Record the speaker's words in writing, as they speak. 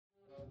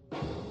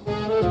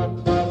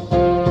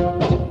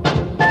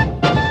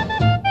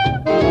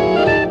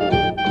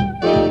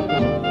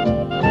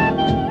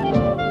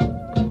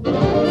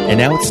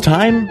now it's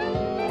time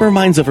for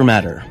Minds Over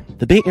Matter,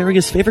 the Bay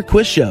Area's favorite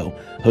quiz show,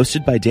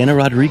 hosted by Dana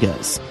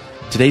Rodriguez.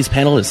 Today's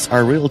panelists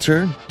are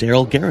realtor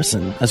Darrell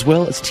Garrison, as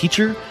well as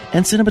teacher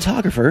and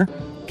cinematographer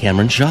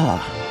Cameron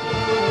Shaw.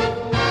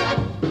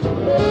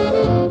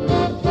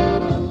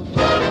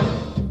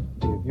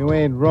 If you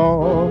ain't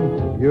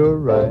wrong, you're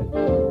right.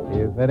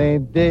 If it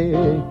ain't day,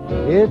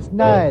 it's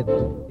night.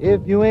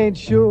 If you ain't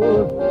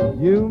sure,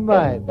 you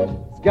might.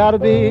 It's gotta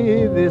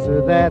be this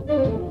or that.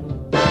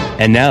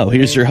 And now,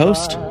 here's your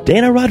host,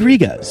 Dana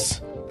Rodriguez.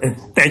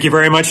 Thank you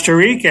very much,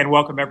 Tariq, and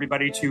welcome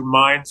everybody to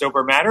Minds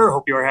Over Matter.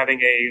 Hope you are having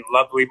a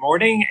lovely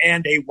morning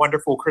and a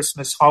wonderful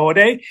Christmas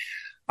holiday.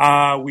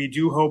 We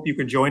do hope you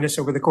can join us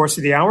over the course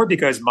of the hour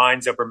because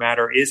Minds Over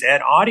Matter is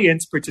an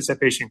audience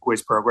participation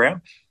quiz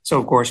program. So,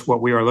 of course,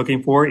 what we are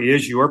looking for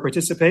is your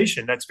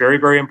participation. That's very,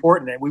 very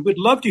important. And we would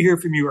love to hear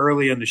from you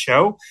early in the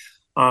show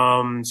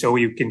so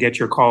you can get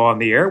your call on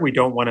the air. We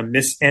don't want to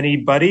miss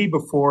anybody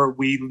before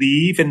we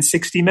leave in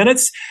 60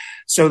 minutes.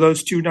 So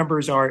those two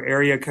numbers are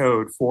area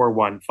code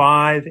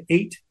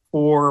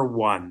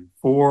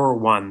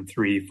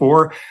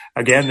 415-841-4134.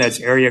 Again, that's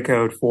area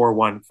code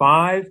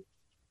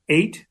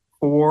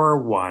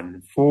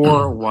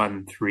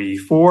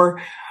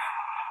 415-841-4134.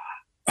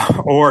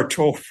 Or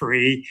toll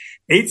free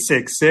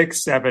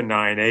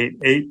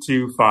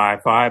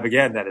 866-798-8255.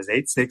 Again, that is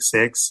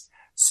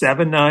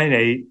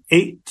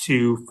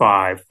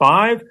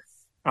 866-798-8255.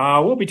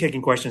 We'll be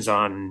taking questions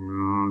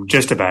on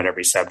just about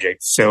every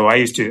subject. So I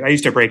used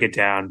to break it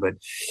down, but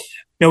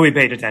nobody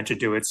paid attention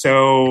to it.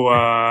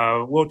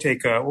 So we'll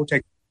take all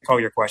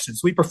your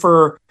questions. We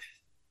prefer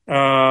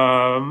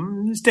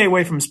stay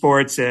away from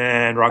sports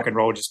and rock and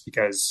roll just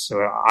because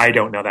I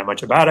don't know that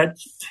much about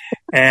it.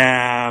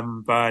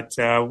 But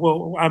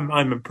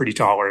I'm pretty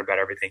tolerant about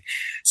everything.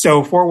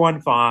 So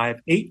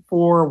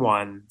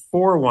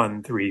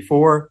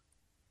 415-841-4134.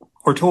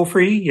 Or toll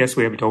free. Yes,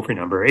 we have a toll free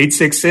number,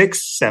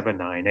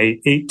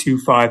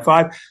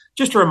 866-798-8255.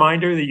 Just a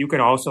reminder that you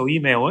can also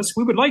email us.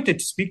 We would like to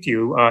speak to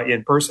you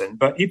in person,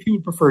 but if you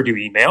would prefer to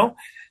email,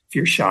 if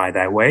you're shy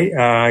that way,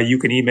 you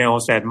can email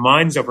us at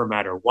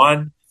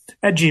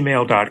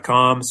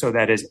mindsOvermatter1@gmail.com. So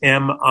that is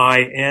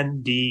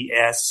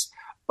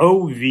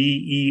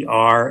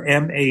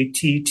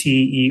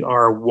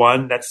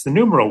MINDSOVERMATTER1. That's the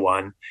numeral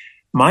 1.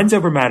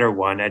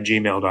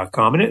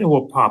 MindsOvermatter1@gmail.com, and it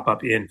will pop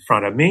up in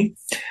front of me.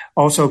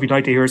 Also, if you'd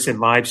like to hear us in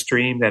live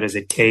stream, that is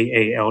at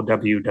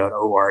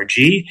KALW.org.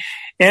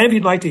 And if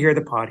you'd like to hear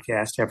the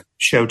podcast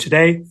show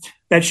today,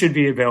 that should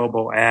be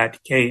available at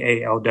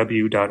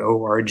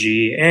KALW.org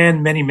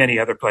and many, many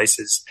other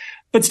places.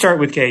 But start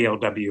with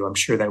KALW. I'm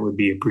sure that would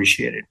be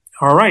appreciated.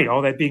 All right.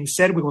 All that being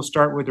said, we will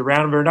start with a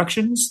round of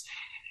introductions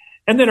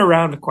and then a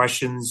round of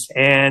questions.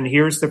 And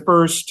here's the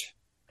first.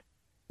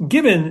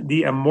 Given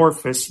the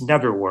amorphous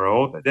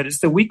netherworld that is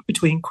the week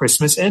between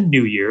Christmas and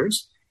New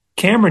Year's,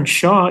 Cameron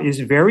Shaw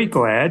is very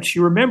glad she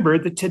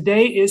remembered that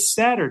today is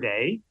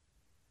Saturday,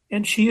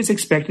 and she is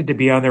expected to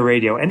be on the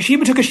radio. And she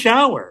even took a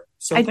shower.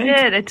 So I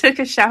did. I took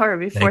a shower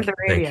before the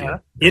radio.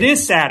 Thank you. It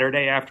is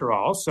Saturday after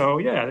all, so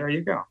yeah, there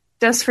you go.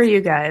 Just for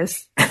you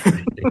guys.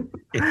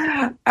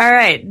 All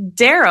right.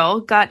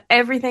 Darrell got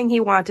everything he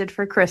wanted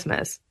for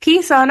Christmas.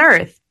 Peace on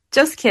Earth.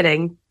 Just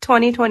kidding.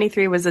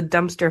 2023 was a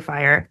dumpster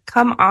fire.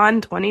 Come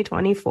on,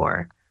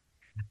 2024.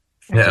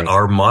 Yeah,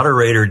 our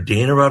moderator,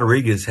 Dana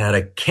Rodriguez, had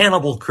a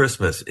cannibal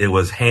Christmas. It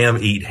was ham,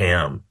 eat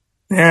ham.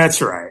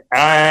 That's right.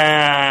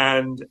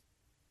 And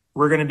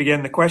we're going to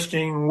begin the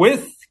questioning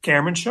with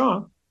Cameron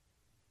Shaw.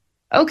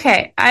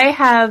 Okay. I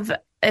have,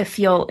 if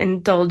you'll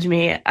indulge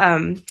me,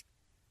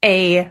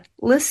 a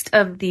list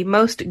of the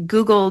most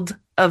Googled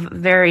of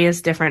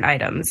various different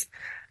items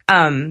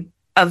of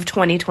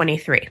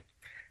 2023.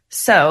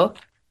 So,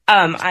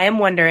 I am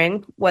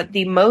wondering what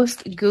the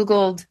most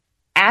Googled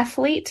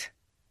athlete,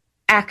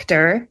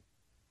 actor,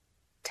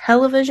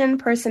 television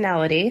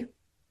personality,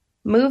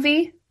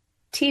 movie,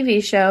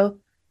 TV show,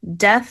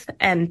 death,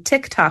 and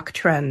TikTok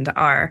trend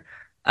are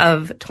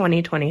of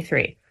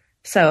 2023.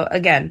 So,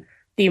 again,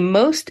 the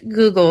most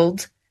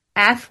Googled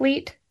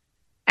athlete,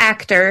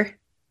 actor,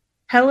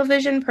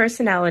 television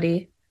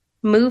personality,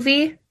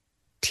 movie,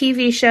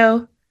 TV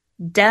show,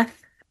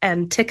 death,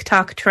 and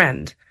TikTok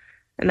trend.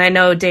 And I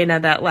know, Dana,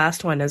 that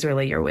last one is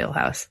really your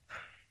wheelhouse.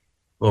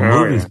 Well,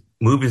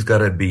 movies got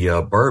to be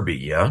Barbie,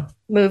 yeah?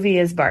 Movie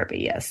is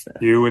Barbie, yes.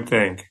 You would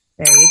think.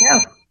 There you go.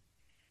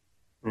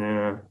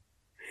 Yeah.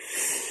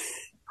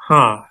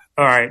 Huh.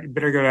 All right. You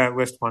better go to that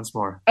list once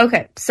more.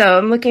 Okay. So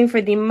I'm looking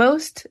for the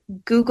most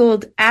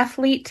Googled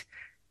athlete,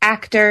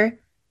 actor,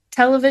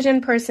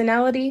 television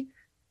personality,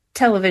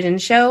 television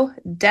show,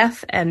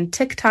 death, and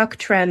TikTok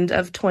trend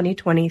of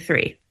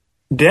 2023.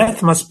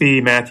 Death must be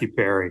Matthew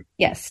Perry.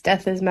 Yes,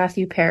 death is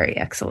Matthew Perry.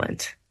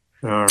 Excellent.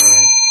 All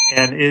right.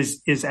 And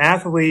is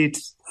athlete,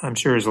 I'm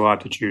sure there's a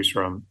lot to choose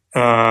from,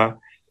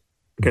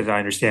 because I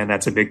understand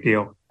that's a big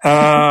deal.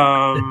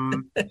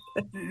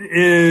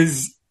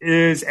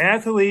 Is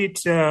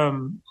athlete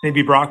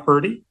maybe Brock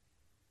Purdy?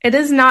 It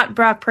is not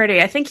Brock Purdy.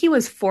 I think he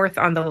was fourth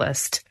on the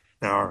list.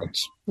 All right.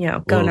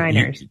 Go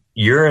Niners.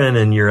 Year in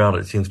and year out,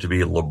 it seems to be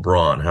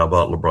LeBron. How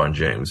about LeBron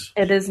James?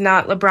 It is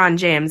not LeBron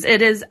James.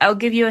 It is, I'll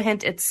give you a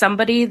hint, it's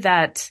somebody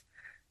that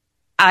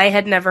I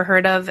had never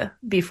heard of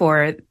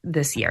before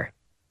this year.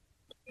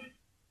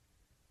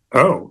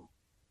 Oh,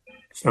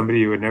 somebody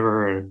you had never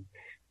heard of.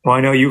 Well,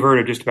 I know you've heard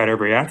of just about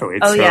every athlete.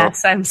 Oh, so.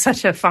 yes, I'm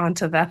such a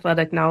font of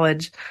athletic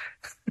knowledge.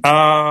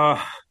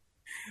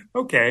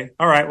 Okay.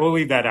 All right, we'll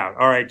leave that out.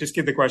 All right, just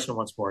give the question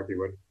once more, if you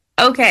would.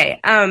 Okay,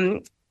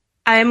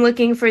 I'm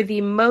looking for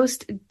the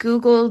most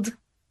Googled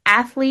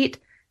athlete,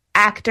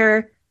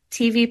 actor,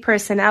 TV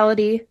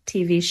personality,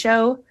 TV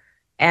show,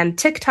 and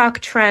TikTok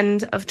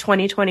trend of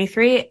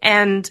 2023.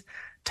 And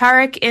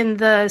Tarek in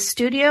the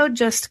studio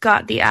just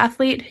got the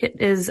athlete. It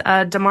is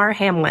Damar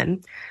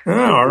Hamlin. Oh,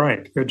 all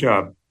right. Good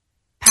job.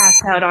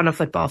 Passed out on a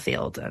football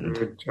field. And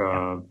Good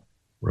job.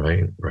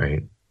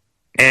 Right.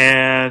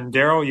 And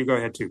Darrell, you go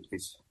ahead too,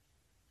 please.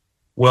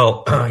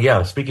 Well,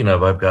 yeah, speaking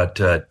of, I've got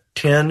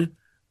 10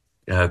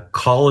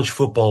 college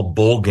football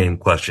bowl game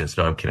questions.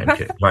 No, I'm kidding. All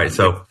right,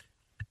 so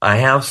I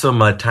have some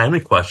timely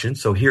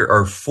questions. So here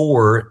are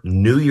 4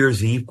 New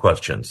Year's Eve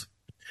questions.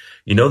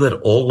 You know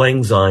that Auld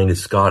Lang Syne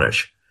is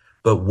Scottish,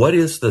 but what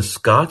is the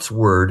Scots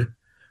word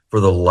for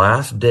the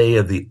last day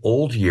of the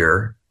old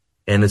year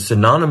and is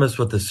synonymous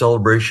with the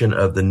celebration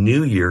of the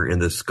new year in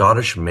the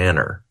Scottish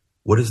manner?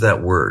 What is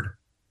that word?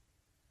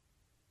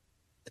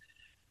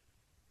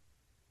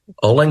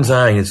 Auld Lang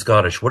Syne is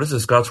Scottish. What is the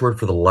Scots word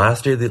for the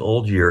last day of the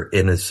old year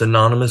and is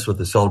synonymous with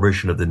the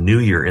celebration of the new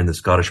year in the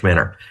Scottish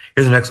manner?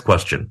 Here's the next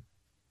question.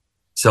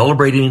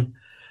 Celebrating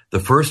the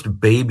first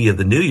baby of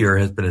the new year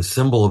has been a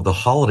symbol of the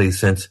holiday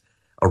since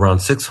around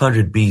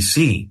 600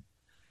 BC,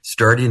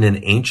 starting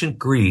in ancient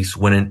Greece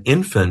when an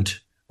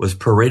infant was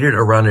paraded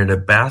around in a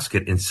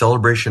basket in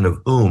celebration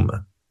of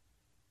whom?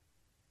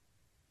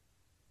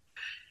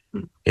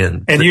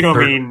 And you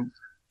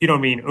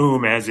don't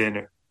mean as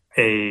in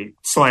a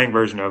slang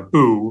version of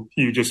who,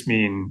 you just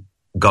mean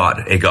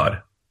God, a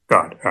god.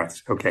 God,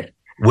 us, okay.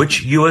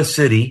 Which U.S.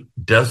 city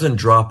doesn't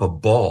drop a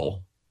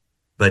ball,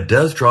 but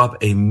does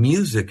drop a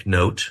music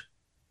note?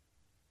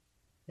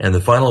 And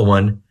the final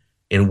one,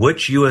 in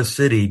which U.S.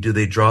 city do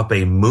they drop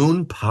a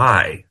moon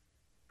pie?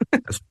 I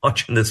was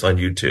watching this on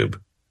YouTube.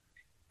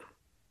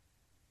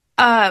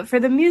 for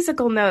the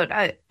musical note,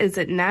 is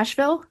it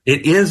Nashville?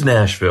 It is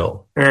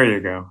Nashville. There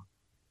you go.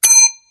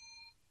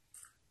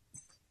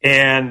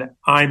 And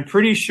I'm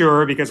pretty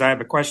sure, because I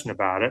have a question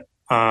about it,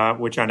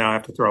 which I now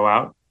have to throw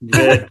out,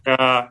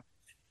 that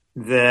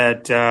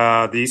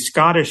the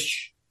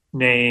Scottish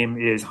name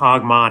is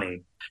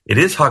Hogmanay. It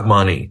is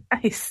Hogmanay.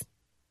 Nice.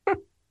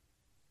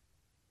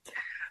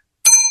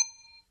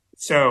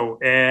 So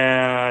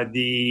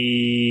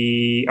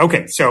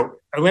so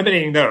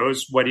eliminating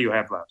those, what do you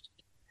have left?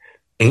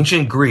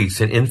 Ancient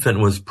Greece, an infant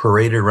was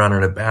paraded around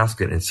in a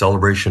basket in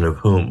celebration of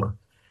whom?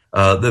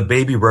 The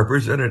baby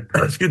represented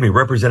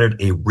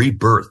a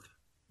rebirth.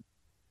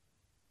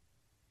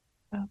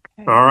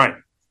 Okay. All right.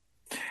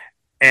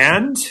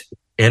 And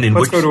in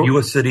which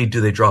U.S. city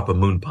do they drop a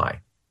moon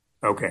pie?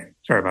 Okay.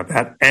 Sorry about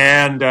that.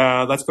 And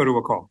let's go to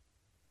a call.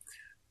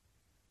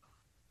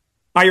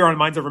 Hi, you're on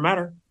Minds Over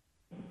Matter.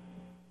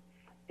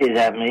 Is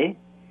that me?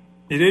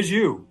 It is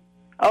you.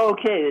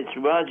 Okay, it's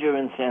Roger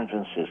in San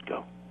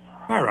Francisco.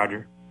 Hi,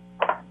 Roger.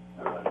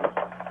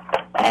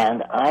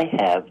 And I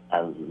have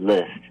a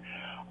list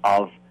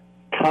of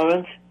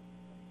current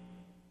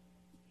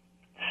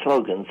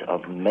slogans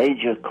of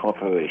major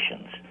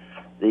corporations.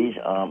 These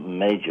are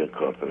major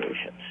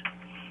corporations.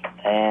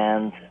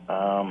 And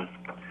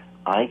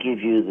I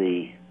give you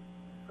the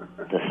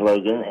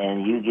slogan,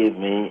 and you give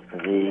me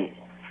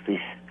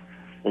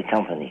the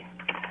company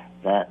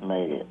that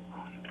made it.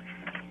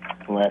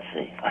 Let's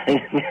see. I'm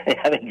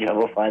having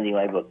trouble finding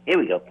my book. Here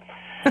we go.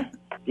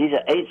 These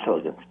are 8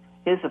 slogans.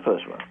 Here's the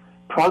first one.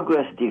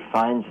 Progress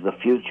defines the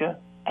future,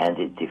 and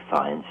it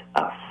defines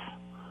us.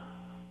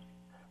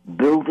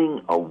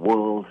 Building a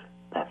world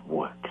that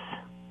works.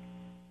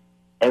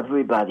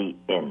 Everybody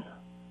in.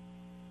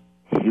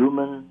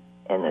 Human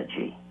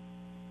energy.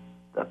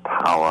 The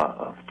power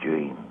of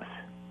dreams.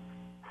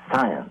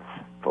 Science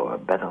for a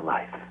better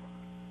life.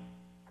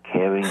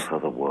 Caring for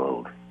the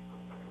world.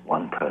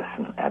 One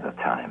person at a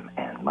time.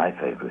 And my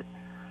favorite,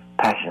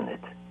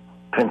 passionate,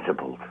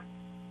 principled,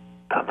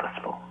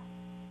 purposeful.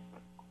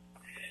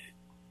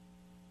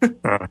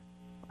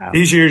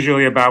 These are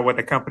usually about what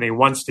the company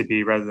wants to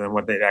be rather than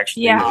what they'd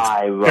actually is.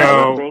 I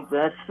rather think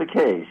that's the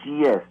case.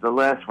 Yes, the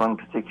last one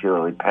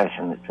particularly,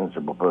 passionate,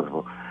 principled,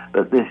 purposeful.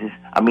 But this is,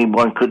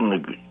 one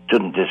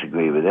couldn't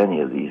disagree with any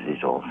of these.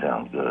 These all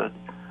sound good.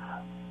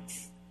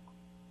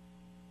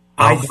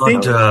 I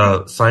think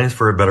Science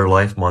for a Better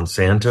Life,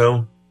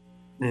 Monsanto.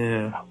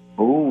 Yeah.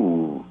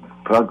 Ooh,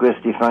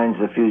 progress defines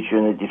the future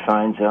and it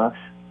defines us.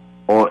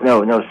 Or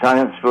no,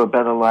 Science for a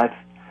Better Life.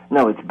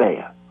 No, it's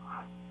Bayer.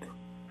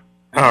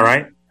 All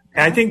right.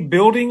 I think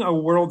building a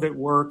world that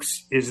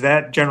works, is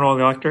that General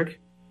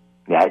Electric?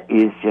 That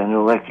is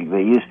General Electric.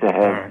 They used to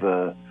have,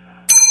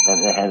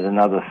 they had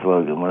another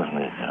slogan,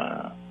 wasn't it?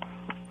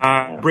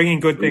 Bringing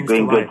good things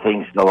to life. Bring good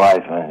things to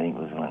life, I think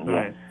was one. Yeah.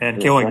 Right.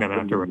 And killing them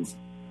afterwards.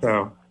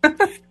 So,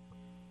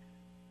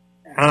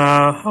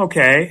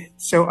 okay.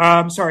 So,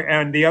 sorry.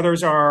 And the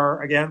others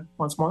are, again,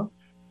 once more?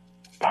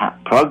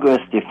 Progress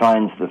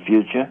defines the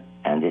future,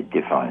 and it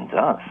defines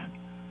us.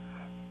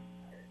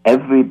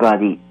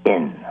 Everybody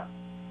in.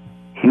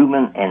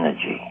 Human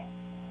energy.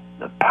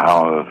 The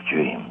power of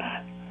dreams.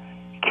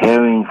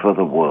 Caring for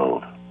the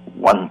world,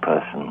 one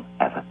person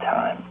at a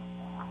time.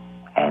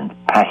 And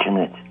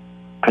passionate,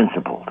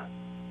 principled,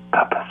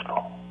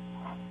 purposeful.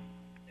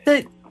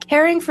 The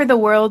caring for the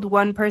world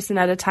one person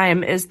at a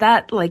time, is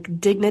that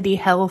like Dignity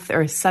Health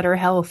or Sutter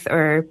Health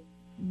or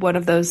one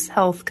of those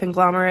health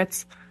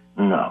conglomerates?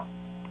 No.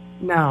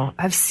 No,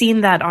 I've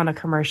seen that on a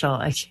commercial.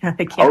 I can't.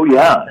 Oh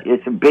yeah,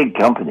 it's a big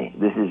company.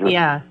 This is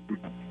a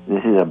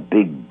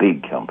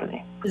big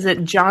company. Is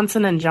it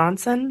Johnson and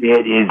Johnson?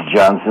 It is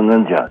Johnson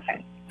and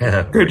Johnson.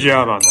 Good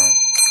job on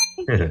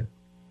that.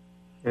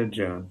 Good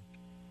job.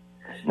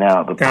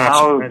 Now, the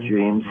power of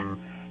dreams,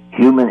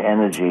 human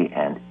energy,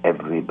 and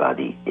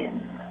everybody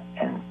in.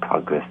 And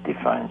progress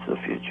defines the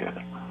future.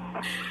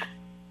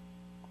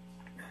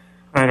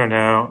 I don't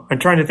know. I'm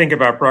trying to think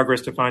about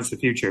progress defines the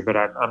future, but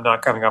I'm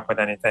not coming up with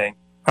anything.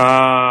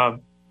 The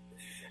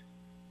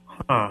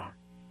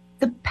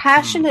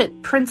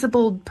passionate,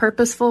 principled,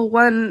 purposeful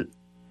one,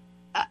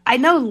 I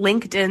know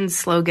LinkedIn's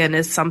slogan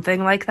is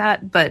something like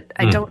that, but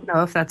I don't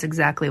know if that's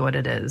exactly what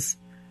it is.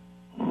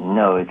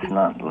 No, it's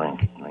not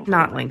LinkedIn.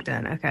 Not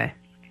LinkedIn, okay.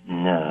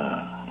 No.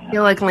 I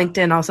feel like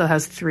LinkedIn also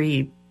has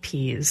 3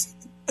 Ps.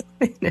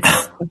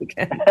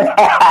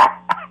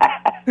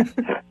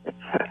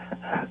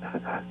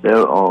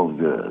 They're all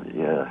good,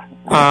 yeah.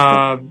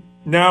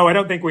 No, I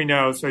don't think we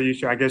know, so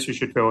I guess you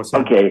should fill us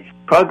in. Okay,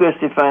 progress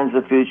defines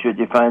the future,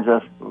 defines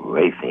us,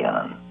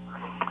 Raytheon.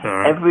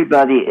 Right.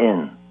 Everybody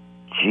in,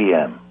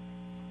 GM.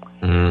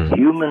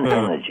 Human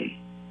energy,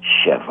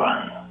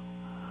 Chevron.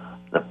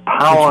 The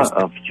power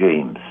of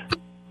dreams,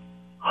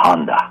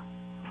 Honda.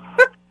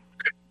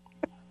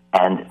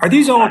 And are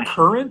these all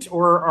current,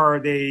 or are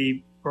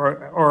they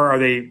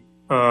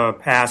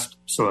past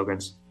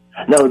slogans?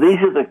 No, these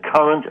are the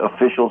current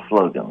official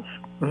slogans.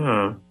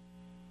 Well,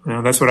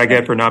 that's what I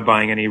get for not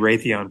buying any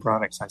Raytheon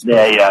products, I suppose.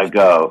 There you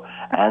go.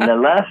 And the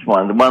last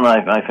one, the one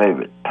my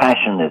favorite,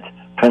 passionate,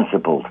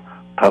 principled,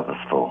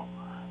 purposeful.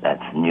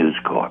 That's News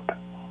Corp.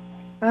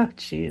 Oh,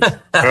 jeez.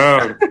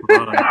 Oh,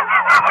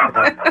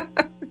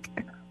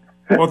 okay.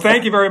 Well,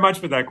 thank you very much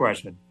for that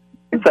question.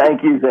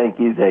 Thank you. I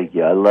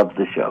love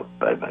the show.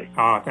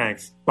 Bye-bye.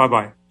 Thanks.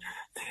 Bye-bye.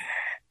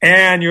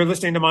 And you're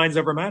listening to Minds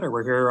Over Matter.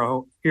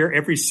 We're here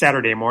every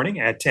Saturday morning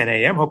at 10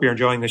 a.m. Hope you're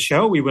enjoying the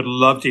show. We would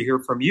love to hear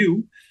from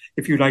you.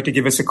 If you'd like to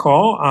give us a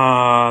call,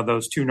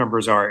 those 2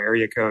 numbers are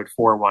area code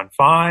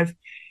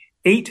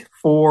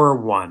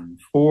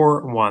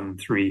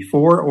 415-841-4134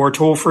 or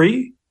toll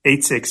free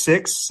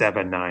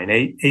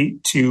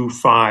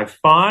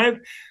 866-798-8255.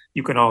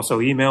 You can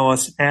also email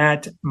us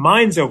at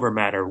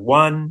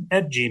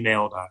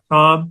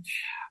mindsovermatter1@gmail.com.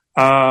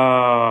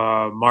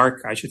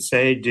 Mark, I should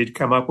say, did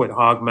come up with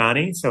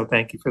Hogmanay, so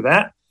thank you for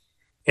that.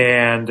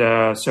 And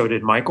so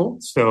did Michael,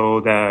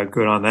 so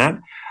good on that.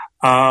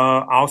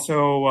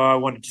 Also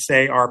wanted to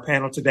say our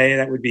panel today,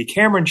 that would be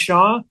Cameron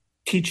Shaw,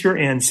 teacher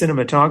and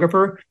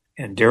cinematographer,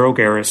 and Darrell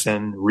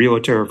Garrison,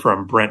 realtor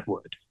from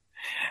Brentwood.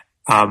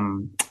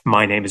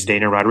 My name is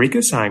Dana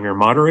Rodriguez. I'm your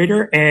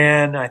moderator,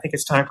 and I think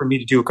it's time for me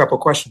to do a couple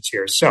questions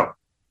here. So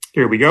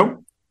here we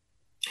go.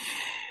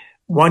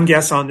 One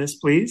guess on this,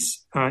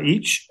 please,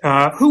 each.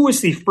 Who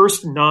was the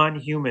first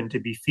non-human to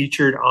be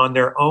featured on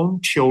their own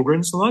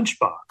children's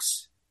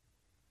lunchbox?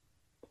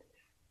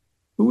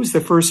 Who was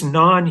the first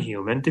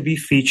non-human to be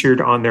featured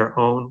on their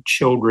own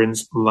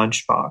children's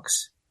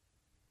lunchbox?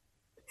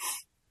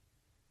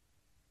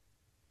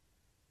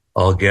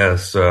 I'll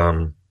guess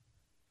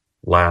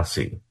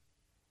Lassie.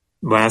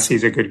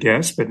 Lassie's a good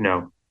guess, but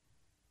no.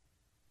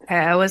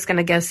 I was going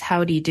to guess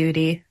Howdy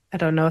Doody. I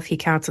don't know if he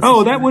counts as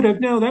that would have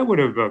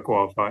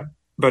qualified.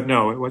 But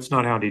no, it was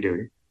not Howdy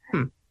Doody.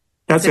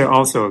 That's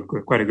also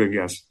quite a good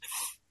guess.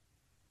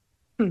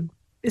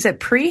 Is it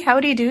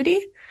pre-Howdy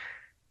Doody?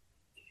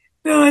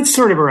 No, it's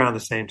sort of around the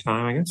same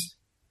time, I guess.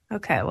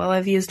 Okay, well,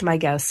 I've used my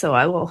guess, so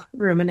I will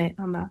ruminate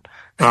on that.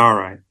 All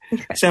right.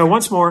 Okay. So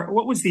once more,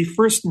 what was the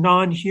first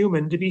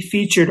non-human to be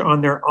featured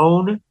on their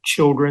own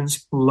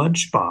children's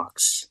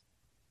lunchbox?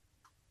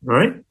 All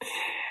right.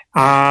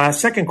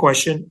 Second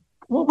question,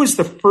 what was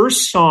the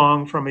first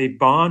song from a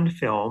Bond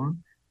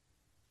film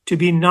to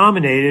be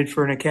nominated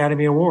for an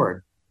Academy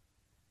Award?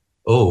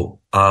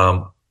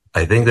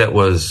 I think that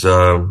was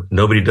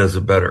Nobody Does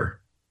It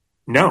Better.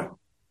 No.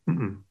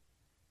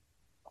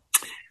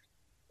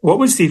 What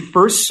was the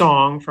first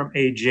song from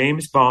a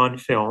James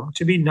Bond film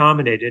to be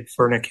nominated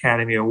for an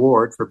Academy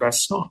Award for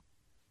Best Song?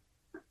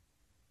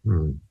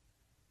 All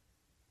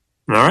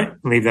right,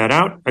 leave that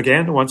out.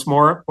 Again, once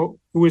more, who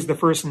was the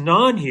first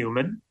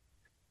non-human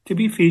to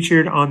be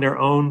featured on their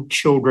own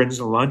children's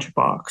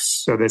lunchbox?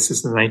 So this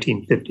is the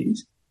 1950s.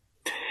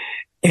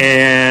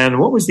 And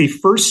what what was the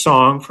first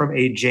song from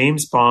a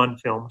James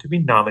Bond film to be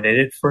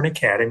nominated for an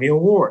Academy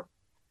Award?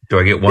 Do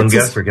I get one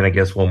guess or can I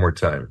guess one more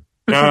time?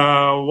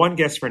 One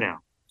guess for now.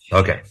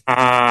 Okay.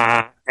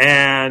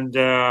 And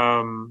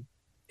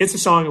it's a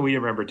song that we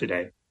remember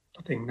today.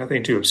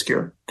 Nothing too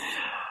obscure.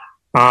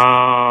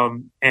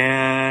 And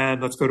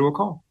let's go to a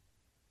call.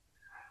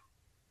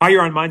 Hi,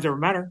 you're on Minds Over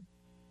Matter.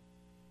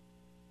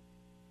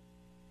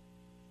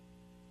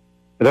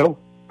 Hello?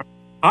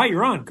 Hi,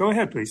 you're on. Go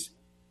ahead, please.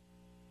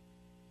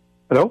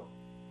 Hello?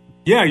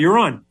 Yeah, you're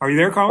on. Are you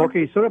there, caller?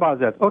 Okay, sorry about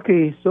that.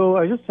 Okay, so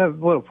I just have,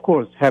 well, of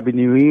course, Happy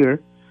New Year.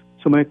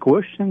 So my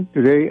question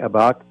today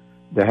about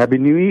the Happy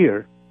New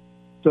Year.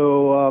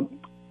 So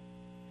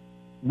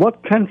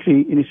what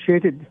country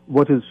initiated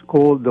what is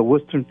called the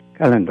Western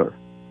calendar?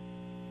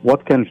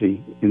 What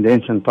country in the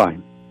ancient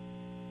time?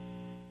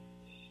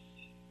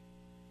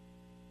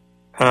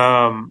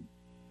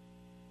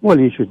 Well,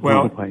 you should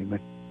notify me.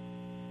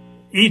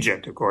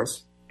 Egypt, of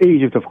course.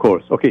 Egypt, of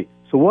course. Okay,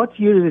 so what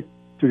year is it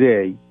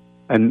today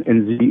in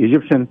the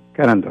Egyptian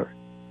calendar?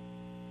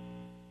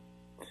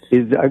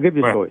 I'll give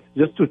you a choice,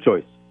 just two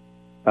choices.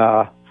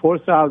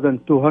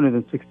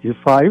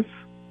 4,265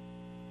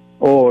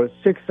 or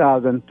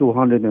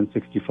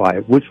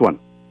 6,265. Which one?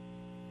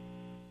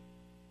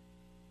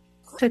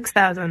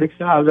 6,000.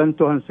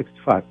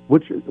 6,265.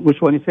 Which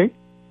one you say?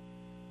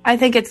 I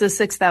think it's the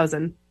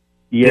 6,000.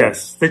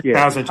 Yes,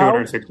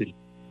 6,260.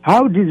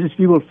 How did these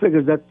people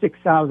figure that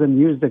 6,000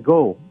 years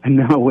ago? And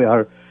now we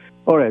are...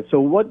 All right, so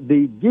what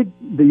they did,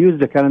 they used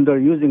the calendar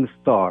using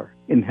star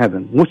in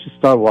heaven. Which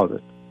star was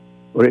it?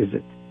 Or is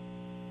it?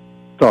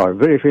 Star,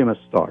 very famous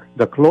star.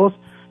 The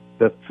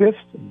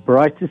fifth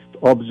brightest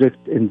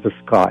object in the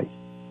sky.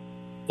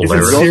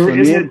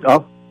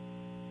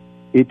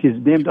 It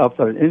is named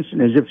after an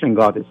ancient Egyptian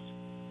goddess.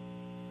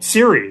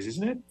 Ceres,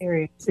 isn't it?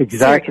 Ceres.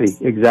 Exactly.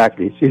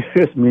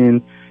 Ceres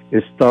means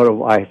the star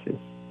of Isis.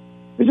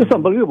 It's just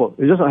unbelievable.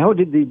 It's just how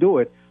did they do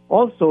it?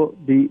 Also,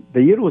 the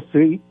year was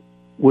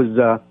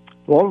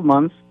 12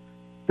 months,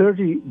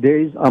 30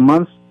 days a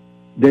month.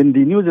 Then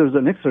they knew there was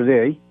an extra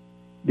day.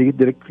 They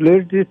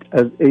declared it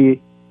as a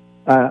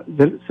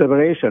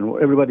celebration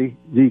where everybody,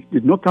 they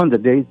did not count the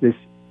days. They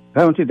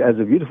counted as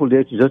a beautiful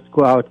day to just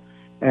go out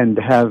and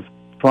have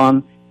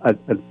fun at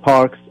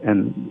parks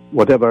and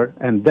whatever.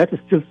 And that is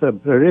still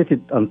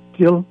celebrated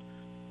until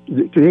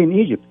today in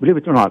Egypt, believe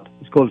it or not.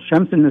 It's called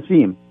Shams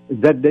al-Nasim.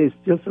 That day is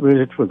still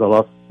celebrated for the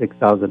last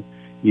 6,000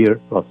 years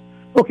plus.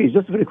 Okay,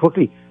 just very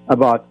quickly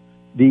about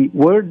the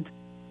word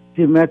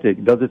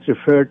Semitic. Does it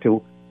refer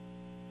to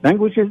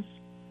languages,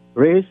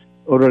 race,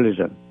 or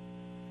religion?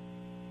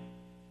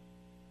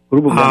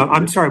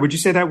 I'm sorry, would you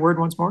say that word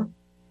once more?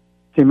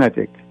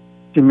 Semitic.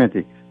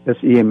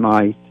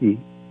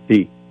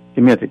 S-E-M-I-T-C.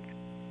 Semitic.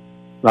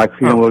 Like,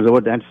 where the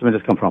word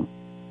anti-Semitic come from.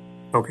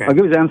 Okay. I'll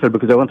give you the answer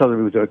because I want other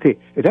people to. Okay.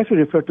 It actually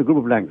refers to a group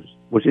of languages,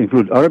 which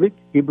include Arabic,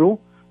 Hebrew,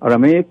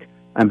 Aramaic,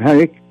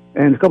 Amharic,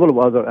 and a couple of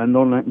other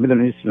unknown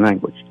Middle Eastern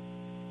languages.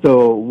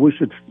 So we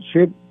should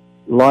shed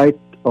light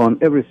on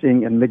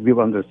everything and make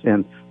people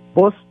understand.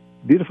 Both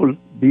beautiful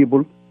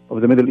people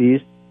of the Middle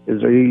East,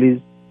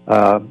 Israelis,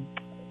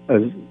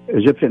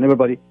 Egyptian,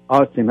 everybody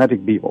are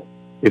Semitic people.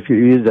 If you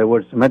use the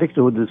word Semitic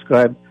to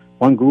describe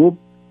one group,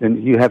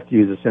 then you have to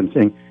use the same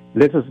thing.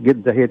 Let us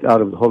get the hate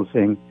out of the whole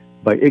thing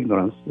by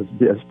ignorance.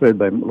 It's spread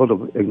by a lot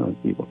of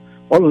ignorant people.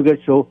 Always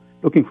great show.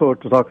 Looking forward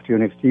to talking to you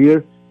next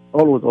year.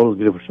 Always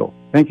beautiful show.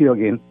 Thank you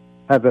again.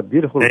 Have a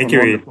beautiful and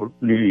wonderful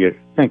New Year.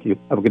 Thank you.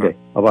 Have a good day.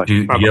 Bye-bye. Do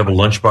you have a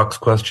lunchbox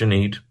question,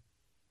 Ed?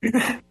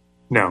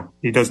 No,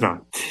 he does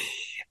not.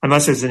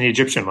 Unless it's an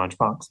Egyptian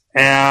lunchbox.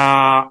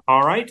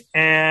 All right.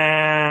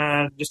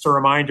 And just a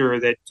reminder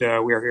that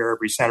we are here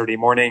every Saturday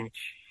morning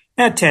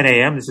at 10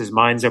 a.m. This is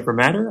Minds Over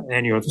Matter,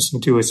 and you're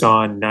listening to us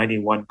on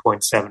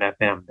 91.7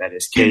 FM. That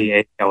is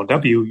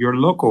KALW, your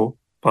local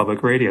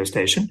public radio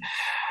station.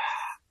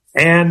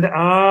 And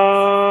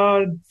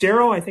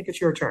Darrell, I think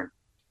it's your turn.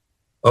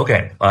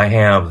 Okay. I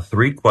have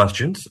 3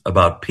 questions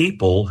about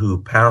people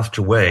who passed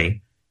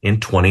away in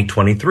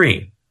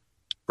 2023.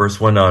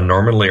 First one on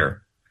Norman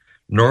Lear.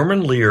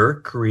 Norman Lear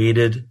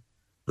created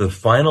the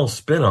final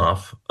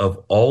spinoff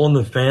of All in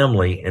the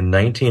Family in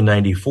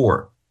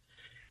 1994.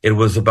 It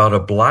was about a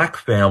black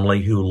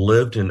family who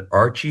lived in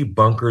Archie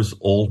Bunker's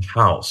old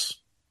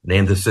house.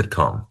 Name the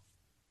sitcom.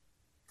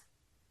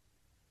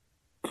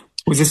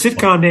 Was the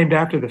sitcom named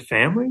after the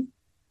family?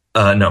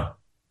 No.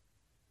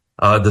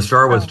 The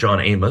star was John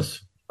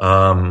Amos.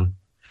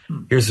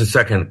 Here's the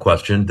second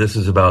question. This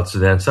is about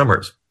Suzanne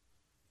Summers.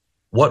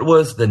 What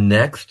was the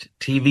next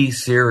TV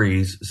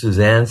series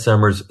Suzanne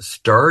Summers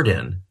starred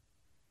in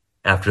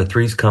after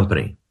Three's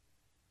Company?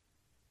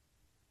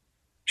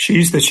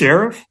 She's the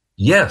Sheriff?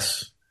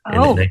 Yes, in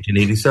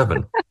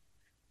 1987.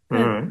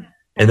 And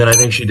then I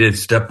think she did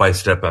Step by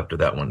Step after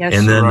that one. Yes,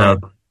 and then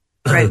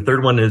the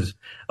third one is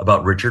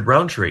about Richard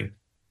Roundtree.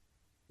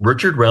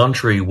 Richard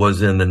Roundtree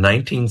was in the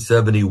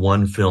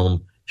 1971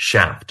 film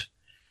Shaft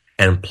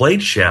and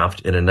played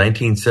Shaft in a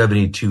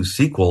 1972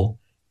 sequel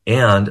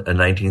and a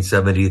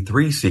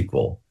 1973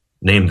 sequel.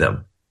 Name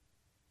them.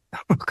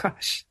 Oh,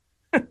 gosh.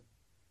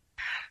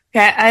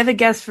 Okay, I have a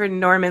guess for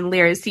Norman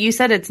Lear. So you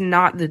said it's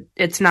not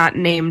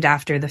named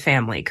after the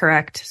family,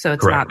 correct? So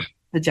it's Correct. not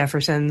the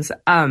Jeffersons.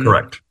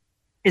 Correct.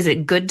 Is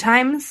it Good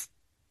Times?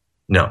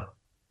 No.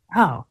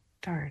 Oh,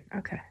 darn.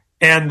 Okay.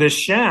 And the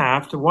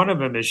shaft, one of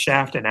them is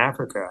Shaft in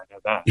Africa. I know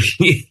that.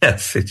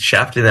 Yes, it's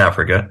Shaft in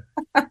Africa.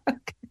 That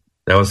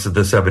was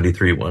the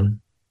 73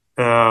 one.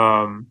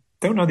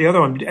 Don't know the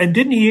other one. And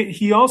didn't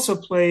he also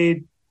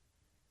played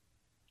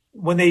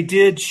when they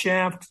did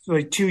Shaft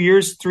like 2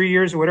 years, 3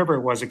 years, or whatever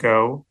it was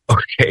ago?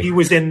 Okay. He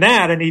was in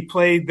that, and he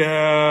played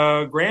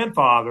the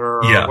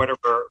grandfather or whatever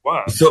it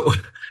was.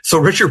 So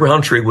Richard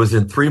Roundtree was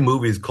in 3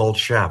 movies called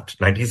Shaft,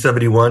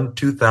 1971,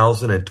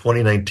 2000, and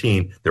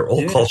 2019. They're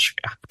all called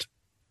Shaft.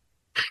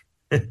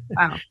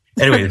 Wow.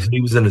 Anyway,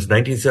 he was in his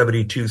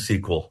 1972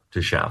 sequel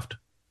to Shaft.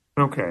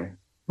 Okay.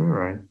 All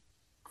right.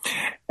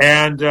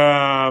 And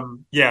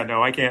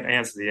no, I can't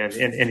answer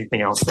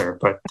anything else there.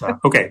 But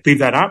okay, leave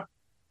that up.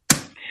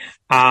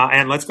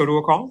 And let's go to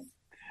a call.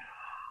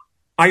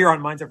 Hi, you're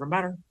on Minds Ever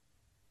Matter.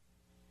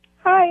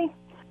 Hi.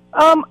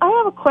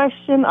 I have a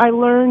question. I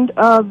learned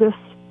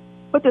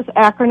what this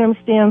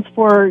acronym stands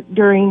for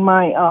during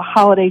my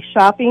holiday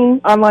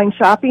online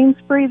shopping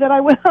spree that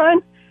I went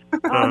on.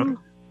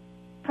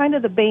 Kind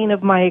of the bane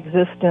of my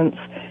existence.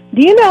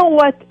 Do you know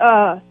what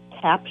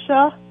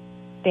CAPTCHA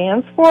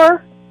stands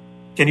for?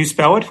 Can you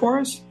spell it for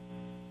us?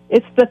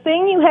 It's the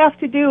thing you have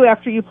to do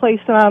after you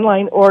place an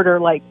online order,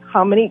 like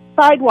how many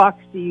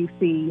sidewalks do you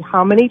see?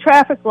 How many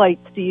traffic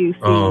lights do you see?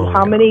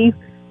 How many...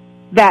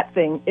 That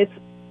thing. It's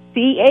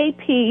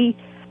CAP.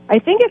 I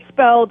think it's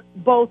spelled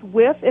both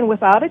with and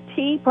without a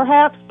T,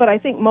 perhaps, but I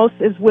think most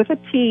is with a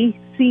T,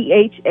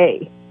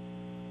 CHA.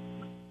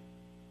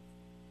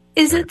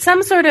 Is it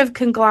some sort of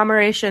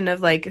conglomeration of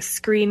like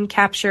screen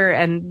capture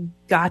and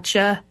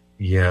gotcha?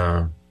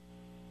 Yeah.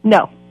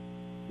 No.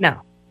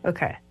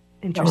 Okay.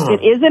 Interesting.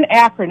 It is an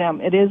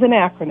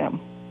acronym.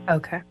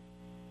 Okay.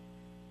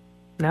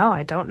 No,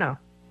 I don't know.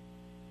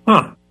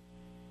 Huh.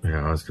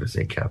 Yeah, I was going to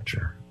say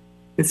capture.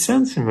 It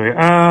sounds familiar.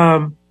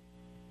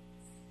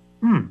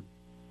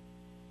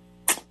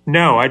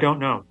 No, I don't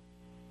know.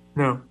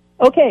 No.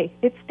 Okay,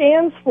 it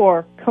stands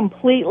for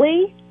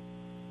Completely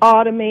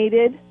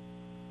Automated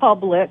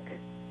Public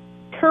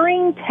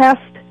Turing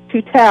Test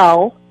to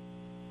Tell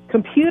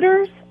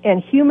Computers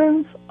and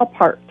Humans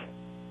Apart.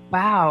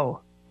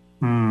 Wow.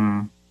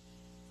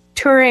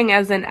 Turing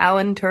as in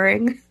Alan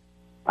Turing?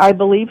 I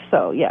believe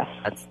so, yes.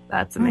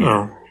 That's amazing.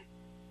 Oh.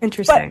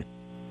 Interesting.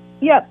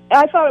 Yeah,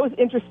 I thought it was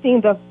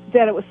interesting that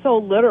it was so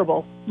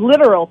literal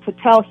to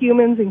tell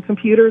humans and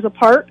computers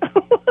apart.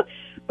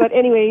 But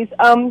anyways,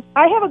 I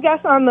have a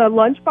guess on the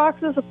lunch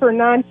boxes for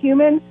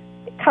non-human,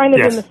 kind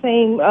of in the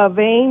same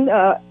vein.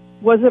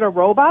 Was it a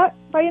robot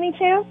by any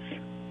chance?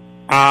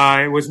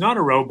 It was not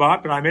a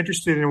robot, but I'm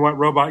interested in what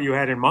robot you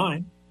had in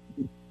mind.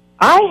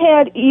 I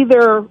had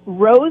either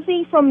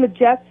Rosie from the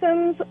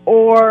Jetsons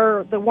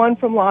or the one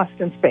from Lost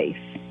in Space.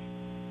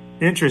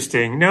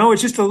 Interesting. No,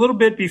 it's just a little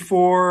bit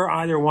before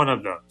either one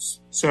of those.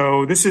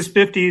 So this is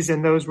 50s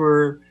and those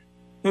were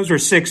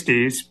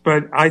 60s,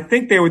 but I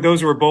think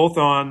those were both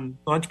on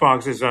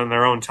lunchboxes on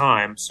their own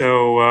time.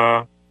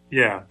 So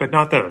but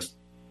not those.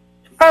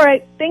 All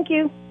right. Thank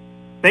you.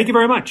 Thank you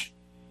very much.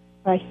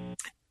 Bye.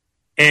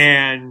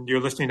 And you're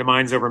listening to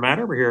Minds Over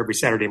Matter. We're here every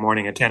Saturday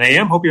morning at 10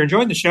 a.m. Hope you're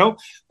enjoying the show.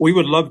 We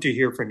would love to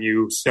hear from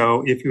you.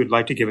 So if you would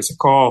like to give us a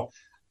call,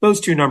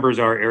 those two numbers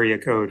are area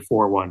code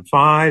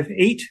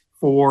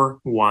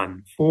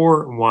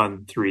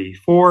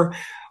 415-841-4134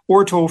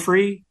 or toll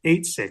free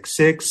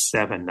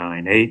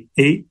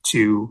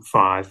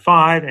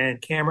 866-798-8255. And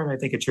Cameron, I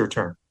think it's your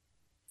turn.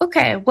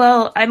 Okay,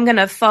 well, I'm going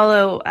to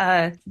follow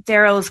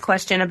Darrell's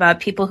question about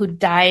people who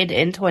died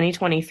in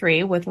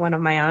 2023 with one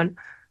of my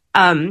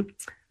own.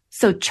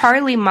 So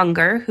Charlie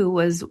Munger, who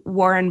was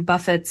Warren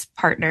Buffett's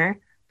partner,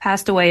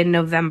 passed away in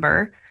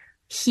November.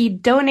 He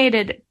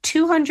donated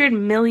 $200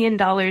 million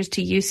to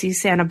UC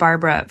Santa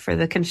Barbara for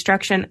the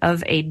construction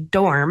of a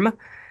dorm,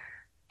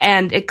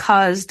 and it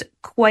caused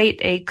quite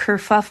a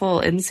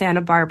kerfuffle in Santa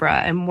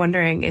Barbara. I'm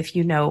wondering if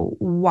you know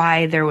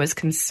why there was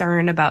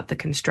concern about the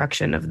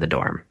construction of the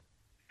dorm.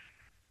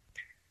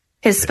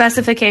 His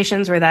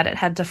specifications were that it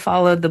had to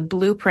follow the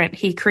blueprint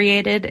he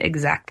created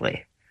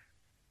exactly,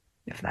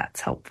 if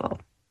that's helpful.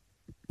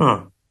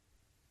 Huh.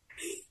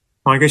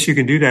 Well, I guess you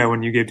can do that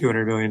when you get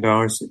 $200 million.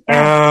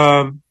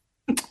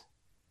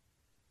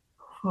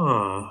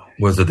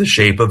 Was it the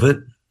shape of it?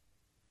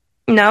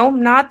 No,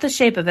 not the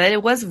shape of it.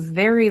 It was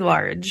very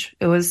large.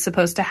 It was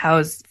supposed to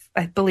house,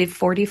 I believe,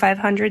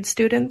 4,500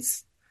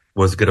 students.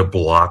 Was it going to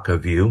block a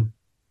view?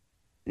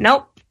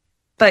 Nope.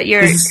 But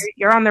you're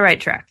on the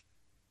right track.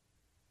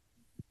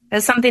 It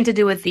has something to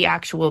do with the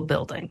actual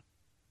building.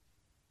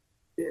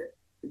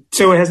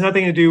 So it has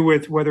nothing to do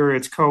with whether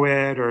it's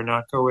co-ed or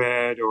not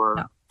co-ed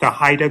or the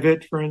height of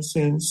it, for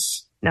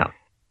instance? No.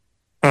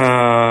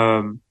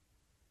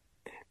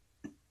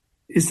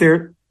 Is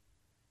there...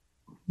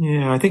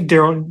 Yeah, I think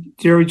Darrell,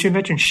 did you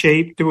mention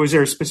shape? Was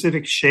there a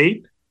specific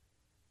shape?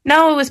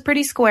 No, it was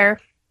pretty square.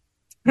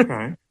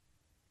 Okay.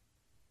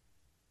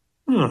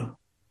 Huh.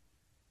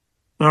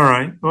 All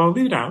right. Well,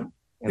 leave it out.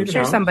 I'm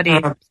sure somebody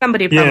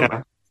probably.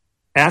 Yeah.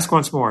 Ask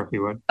once more if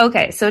you would.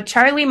 Okay, so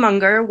Charlie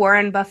Munger,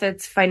 Warren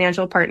Buffett's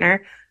financial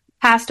partner,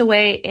 passed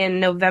away in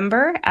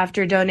November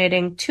after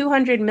donating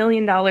 $200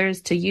 million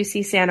to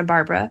UC Santa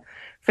Barbara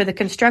for the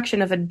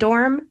construction of a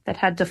dorm that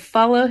had to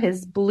follow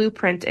his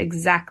blueprint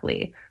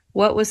exactly.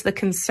 What was the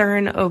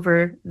concern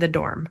over the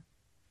dorm?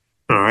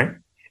 All right.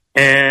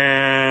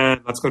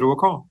 And let's go to a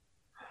call.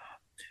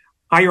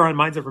 Hi, you're on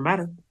Minds Over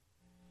Matter.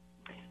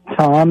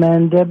 Tom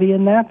and Debbie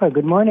in Napa.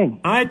 Good morning.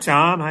 Hi,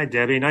 Tom. Hi,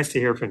 Debbie. Nice to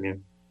hear from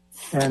you.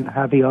 And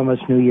happy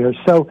almost New Year.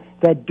 So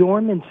that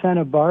dorm in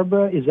Santa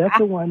Barbara, is that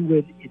the one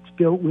with it's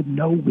built with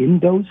no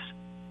windows?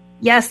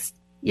 Yes,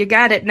 you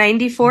got it.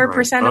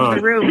 94% of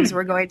the rooms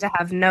were going to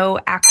have no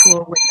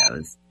actual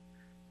windows.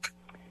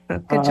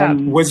 Good job.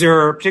 Was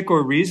there a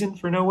particular reason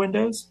for no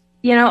windows?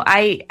 You know,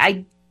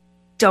 I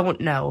don't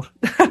know.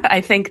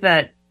 I think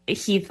that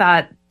he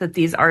thought that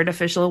these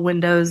artificial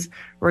windows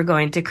were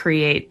going to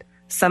create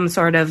some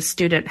sort of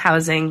student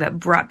housing that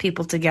brought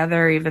people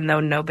together, even though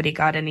nobody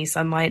got any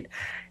sunlight.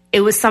 It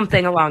was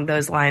something along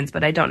those lines,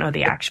 but I don't know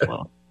the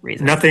actual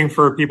reason. Nothing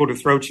for people to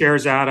throw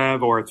chairs out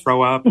of or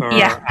throw up or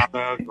out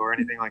of or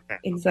anything like that.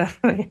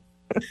 Exactly.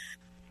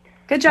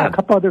 Good job. A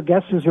couple other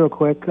guesses real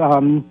quick.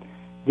 The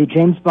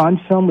James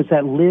Bond film, was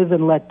that Live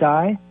and Let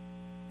Die?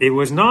 It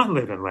was not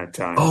Live and Let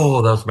Die.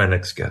 Oh, that was my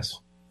next guess.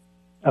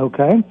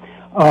 Okay.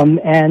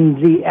 And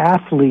the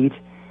athlete,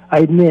 I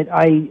admit,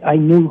 I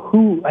knew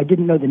who, I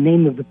didn't know the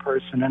name of the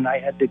person, and I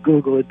had to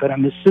Google it, but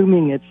I'm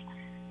assuming it's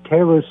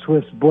Taylor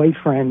Swift's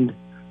boyfriend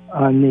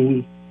on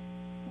the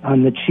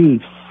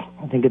Chiefs.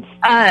 I think it's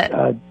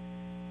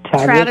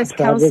Travis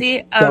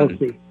Kelce.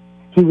 Kelce.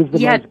 He was the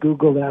most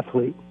Googled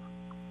athlete.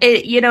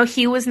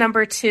 He was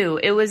number 2.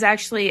 It was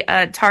actually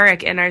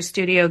Tarek in our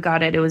studio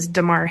got it. It was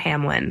Damar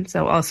Hamlin,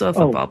 so also a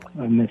football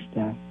player. I missed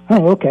that.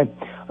 Oh, okay.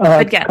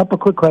 Good guess. A couple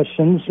quick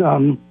questions.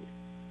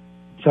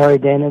 Sorry,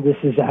 Dana, this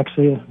is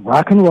actually a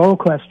rock and roll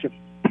question.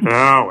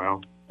 Oh,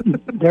 well.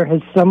 There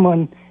has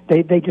someone,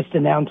 they just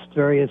announced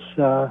various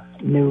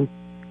new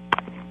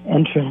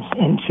entrance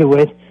into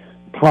it,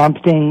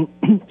 prompting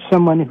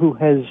someone who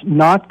has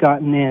not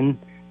gotten in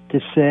to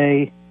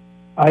say,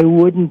 I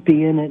wouldn't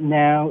be in it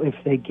now if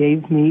they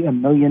gave me $1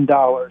 million.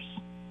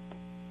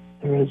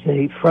 There is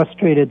a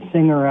frustrated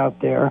singer out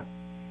there.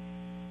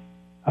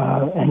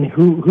 And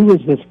who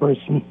is this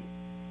person?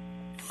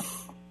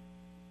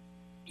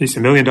 At least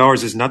 $1 million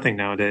is nothing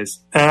nowadays.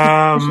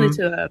 Especially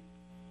to a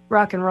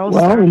rock and roll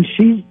star. Well, and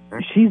she's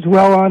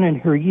well on in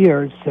her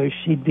years, so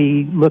she'd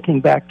be looking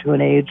back to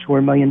an age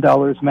where $1 million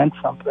meant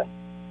something.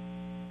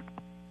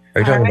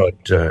 Are you talking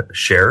about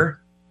Cher?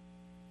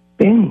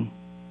 Bing.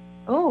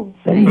 Oh,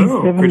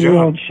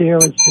 77-year-old Cher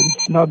has been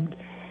snubbed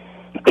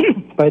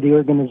by the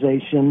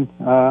organization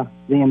the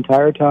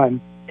entire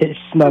time.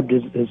 Snubbed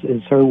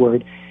is her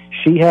word.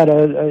 She had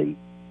a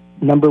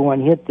number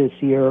 1 hit this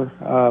year,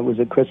 was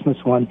a Christmas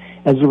one.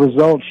 As a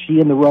result, she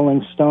and the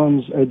Rolling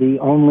Stones are the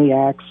only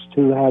acts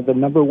to have a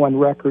number 1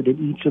 record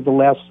in each of the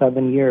last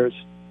 7 years.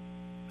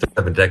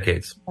 7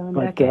 decades.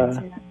 But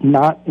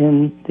not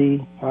in the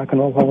Rock and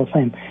Roll Hall of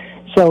Fame.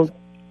 So,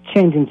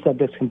 changing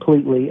subjects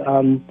completely, it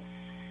was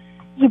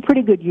a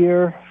pretty good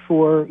year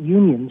for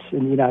unions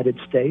in the United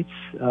States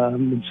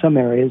in some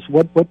areas.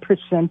 What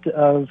percent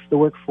of the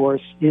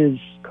workforce is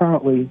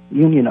currently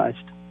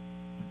unionized?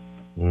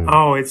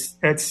 Oh, it's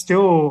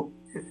still,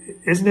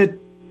 isn't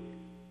it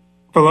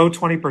below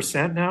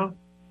 20% now?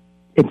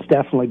 It's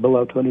definitely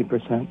below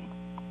 20%.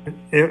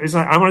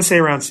 I want to say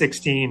around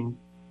 16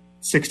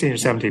 or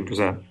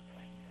 17%.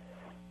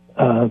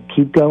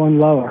 Keep going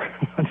lower,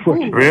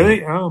 unfortunately.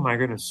 Really? Oh, my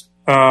goodness.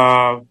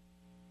 12.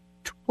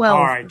 All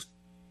right.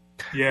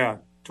 Yeah,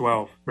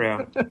 12.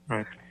 Yeah,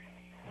 right.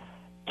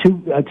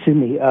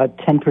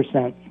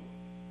 10%.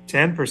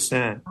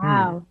 10%.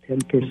 Wow.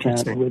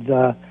 10% with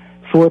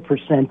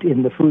 4%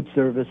 in the food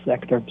service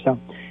sector. So,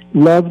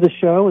 love the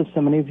show, as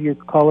so many of your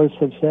callers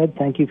have said.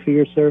 Thank you for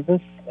your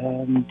service.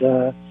 And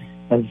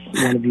as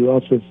one of you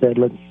also said,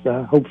 let's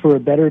hope for a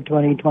better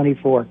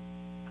 2024.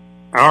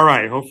 All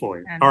right,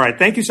 hopefully. All right,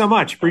 thank you so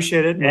much.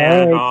 Appreciate it.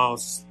 And I'll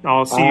see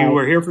you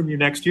or hear from you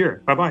next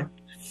year. Bye-bye.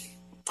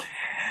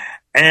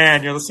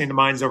 And you're listening to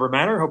Minds Over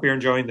Matter. Hope you're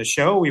enjoying the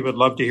show. We would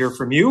love to hear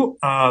from you.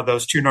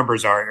 Those 2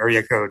 numbers are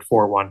area code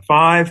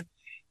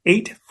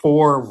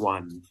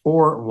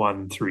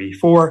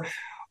 415-841-4134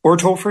 or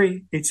toll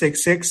free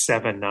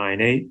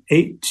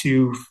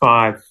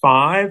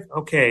 866-798-8255.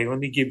 Okay, let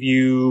me give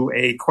you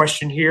a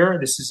question here.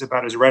 This is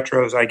about as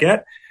retro as I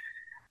get.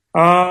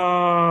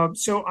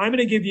 So I'm going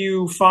to give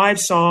you 5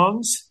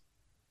 songs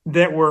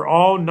that were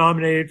all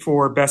nominated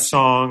for Best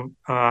Song,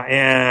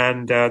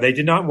 and they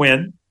did not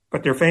win,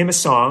 but they're famous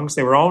songs.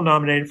 They were all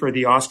nominated for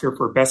the Oscar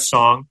for Best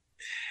Song.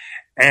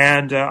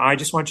 And I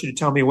just want you to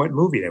tell me what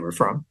movie they were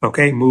from.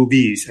 Okay,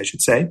 movies, I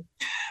should say.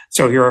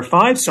 So here are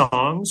 5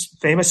 songs,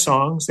 famous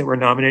songs that were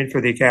nominated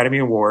for the Academy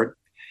Award.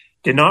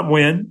 Did not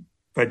win,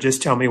 but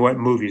just tell me what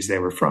movies they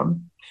were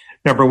from.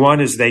 Number 1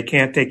 is They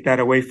Can't Take That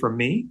Away From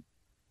Me.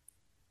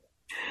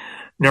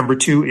 Number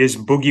 2 is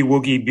Boogie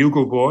Woogie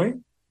Bugle Boy.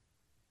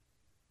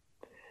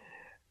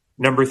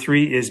 Number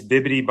 3 is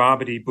Bibbidi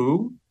Bobbidi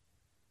Boo.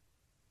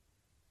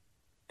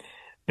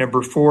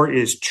 Number 4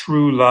 is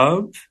True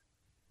Love.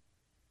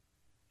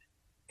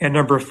 And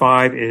number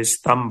 5 is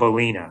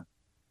Thumbelina.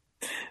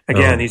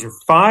 Again, these are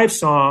 5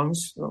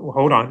 songs,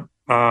 hold on,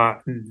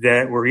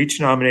 that were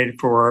each nominated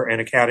for an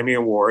Academy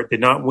Award, did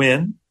not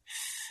win,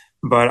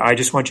 but I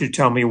just want you to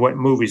tell me what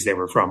movies they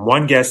were from.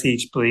 One guess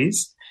each,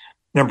 please.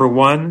 Number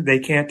 1, They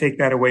Can't Take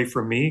That Away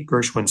From Me,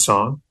 Gershwin's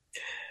song.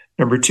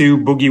 Number 2,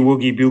 Boogie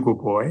Woogie Bugle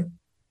Boy,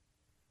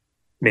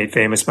 made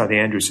famous by the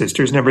Andrews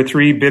Sisters. Number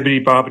 3,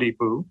 Bibbidi Bobbidi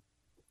Boo.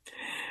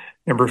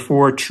 Number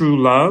 4,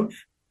 True Love.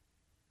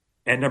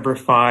 And number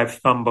 5,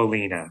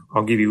 Thumbelina.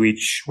 I'll give you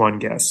each one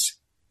guess.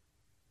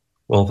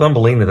 Well,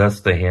 Thumbelina,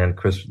 that's the Hans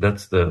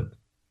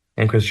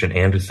Christian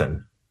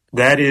Andersen.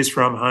 That is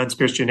from Hans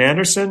Christian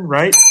Andersen,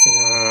 right?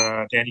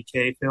 Danny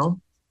Kaye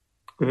film.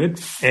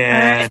 Good.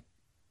 And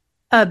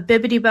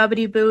Bibbidi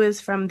Bobbidi Boo is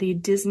from the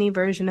Disney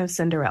version of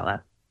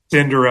Cinderella.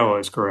 Cinderella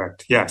is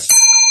correct. Yes.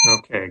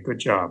 Okay, good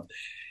job.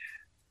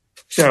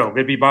 So,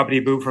 Bibbidi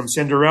Bobbidi Boo from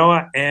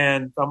Cinderella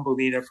and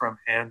Thumbelina from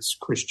Hans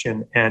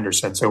Christian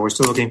Andersen. So we're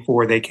still looking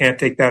for They Can't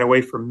Take That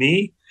Away From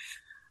Me,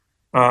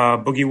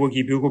 Boogie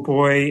Woogie Bugle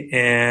Boy,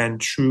 and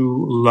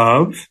True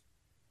Love.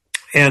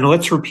 And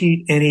let's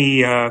repeat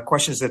any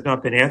questions that have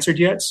not been answered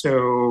yet.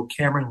 So,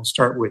 Cameron, we'll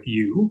start with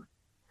you.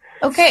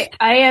 Okay,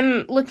 I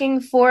am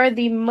looking for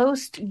the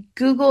most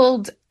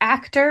Googled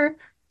actor,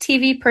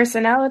 TV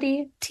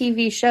personality,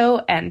 TV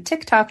show, and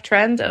TikTok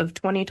trend of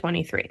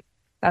 2023.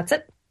 That's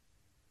it.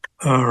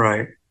 All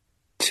right.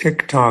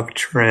 TikTok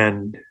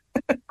trend.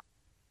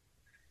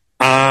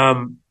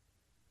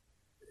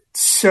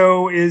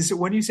 So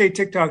when you say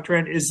TikTok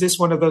trend, is this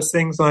one of those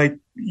things like,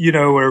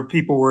 where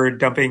people were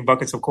dumping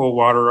buckets of cold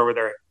water over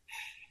their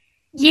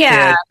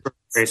head for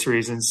various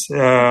reasons?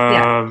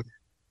 Okay.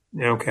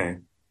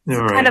 All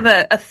right. Kind of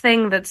a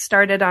thing that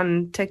started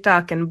on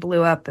TikTok and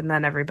blew up, and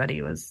then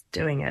everybody was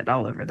doing it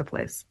all over the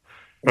place.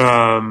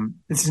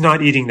 This is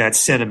not eating that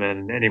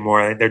cinnamon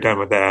anymore. They're done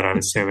with that, I'm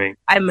assuming.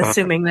 I'm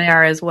assuming they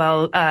are as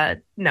well.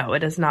 No,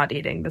 it is not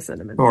eating the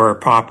cinnamon. Or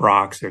Pop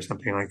Rocks or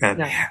something like that.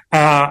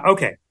 No.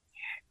 Okay.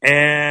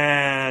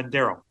 And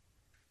Darrell.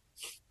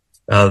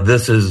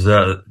 This is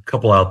a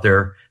couple out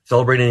there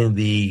celebrating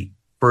the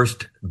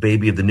first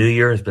baby of the new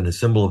year. Has been a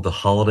symbol of the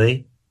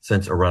holiday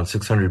since around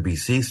 600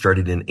 BC,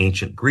 started in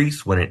ancient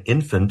Greece when an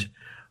infant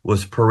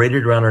was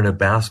paraded around in a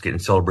basket in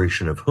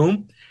celebration of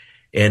whom?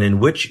 And in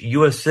which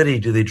U.S. city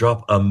do they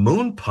drop a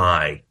moon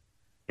pie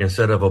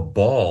instead of a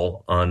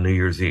ball on New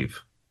Year's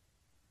Eve?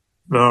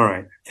 All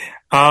right.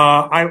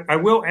 I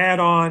will add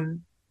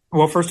on,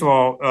 well, first of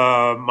all,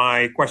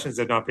 my questions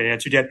have not been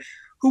answered yet.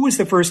 Who was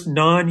the first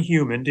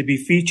non-human to be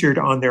featured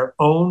on their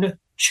own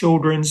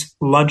children's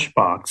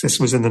lunchbox? This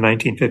was in the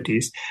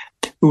 1950s.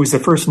 Who was the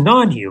first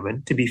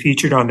non-human to be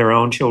featured on their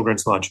own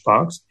children's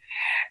lunchbox?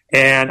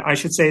 And I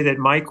should say that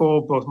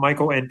both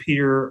Michael and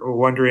Peter were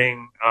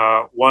wondering,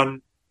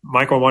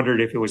 Michael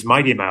wondered if it was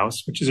Mighty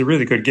Mouse, which is a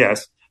really good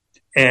guess.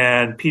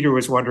 And Peter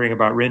was wondering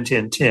about Rin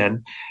Tin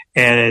Tin.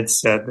 And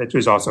that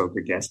was also a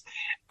good guess.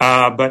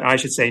 But I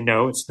should say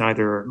no, it's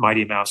neither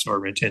Mighty Mouse nor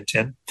Rin Tin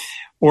Tin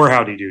or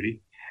Howdy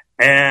Doody.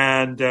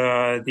 And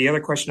the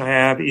other question I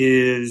have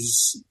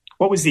is,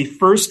 what was the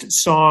first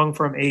song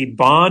from a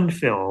Bond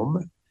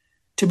film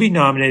to be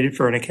nominated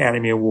for an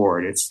Academy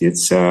Award?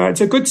 It's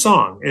a good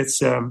song.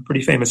 It's a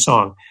pretty famous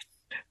song.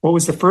 What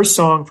was the first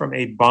song from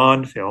a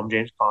Bond film,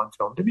 James Bond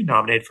film, to be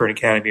nominated for an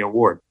Academy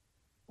Award?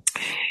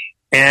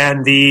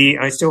 And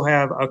I still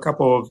have a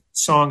couple of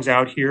songs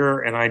out here,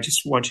 and I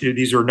just want you,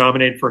 these are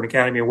nominated for an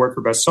Academy Award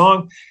for Best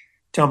Song.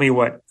 Tell me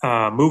what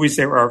movies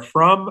they are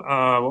from.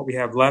 What we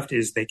have left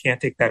is They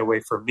Can't Take That Away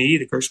From Me,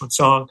 the Gershwin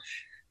song,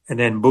 and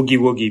then Boogie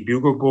Woogie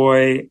Bugle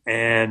Boy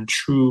and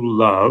True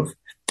Love.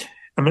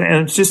 I'm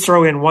going to just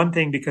throw in one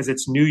thing because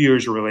it's New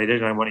Year's related,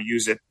 and I want to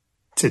use it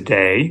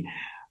today.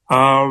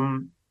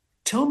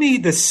 Tell me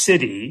the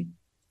city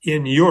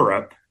in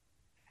Europe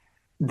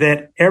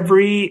that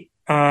every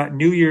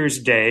New Year's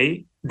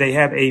Day they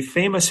have a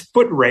famous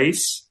foot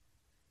race,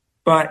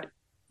 but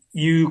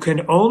you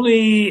can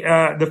only,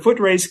 the foot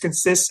race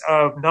consists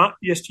of not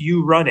just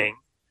you running,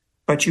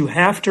 but you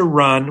have to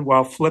run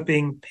while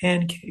flipping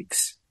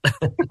pancakes.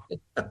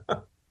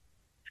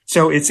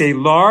 So it's a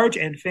large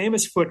and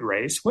famous foot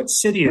race. What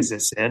city is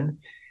this in?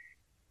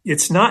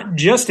 It's not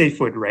just a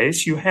foot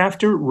race. You have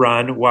to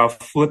run while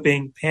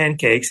flipping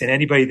pancakes, and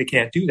anybody that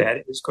can't do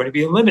that is going to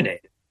be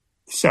eliminated.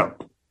 So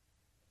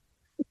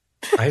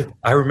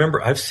I remember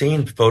I've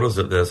seen photos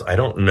of this. I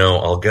don't know.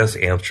 I'll guess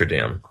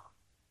Amsterdam.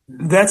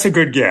 That's a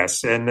good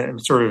guess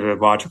and sort of a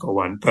logical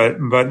one, but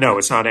no,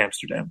 it's not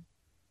Amsterdam.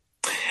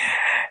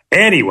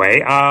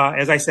 Anyway,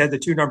 as I said, the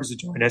two numbers to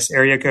join us,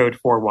 area code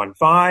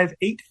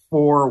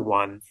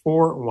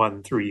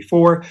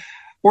 415-841-4134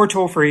 or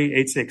toll free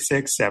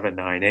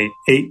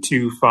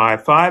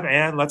 866-798-8255.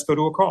 And let's go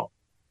to a call.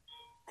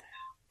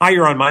 Hi,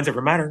 you're on Minds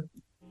Over Matter.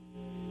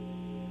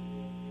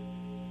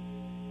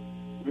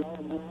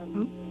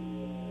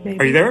 Maybe.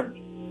 Are you there?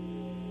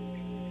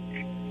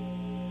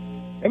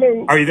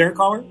 Hello. Are you there,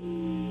 caller?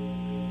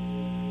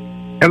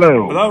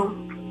 Hello. Hello.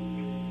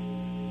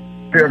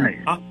 Hear me?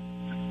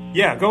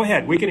 Yeah, go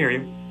ahead. We can hear you.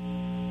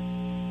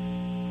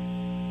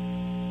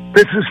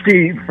 This is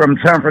Steve from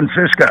San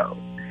Francisco.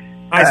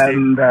 Hi, Steve.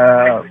 And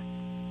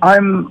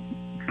I'm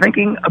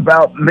thinking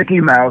about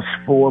Mickey Mouse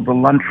for the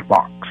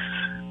lunchbox.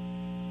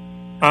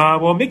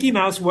 Well, Mickey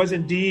Mouse was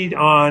indeed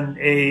on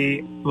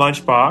a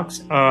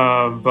lunchbox,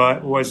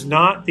 but was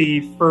not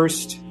the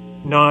first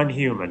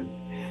non-human.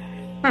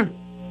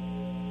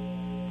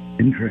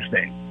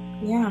 Interesting.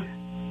 Yeah.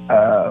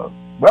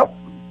 Well,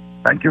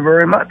 thank you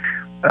very much.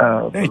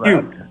 Thank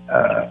you.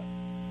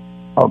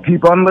 I'll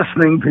keep on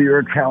listening to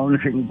your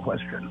challenging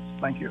questions.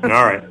 Thank you. All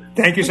right.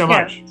 Thank you so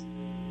much.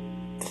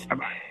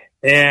 Bye-bye.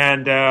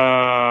 And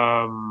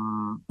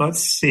let's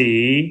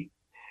see.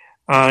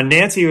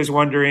 Nancy was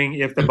wondering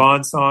if the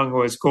Bond song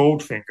was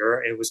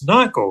Goldfinger. It was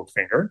not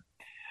Goldfinger.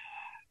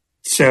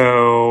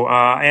 So,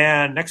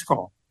 and next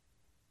call.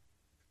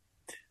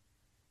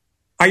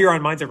 Hi, you're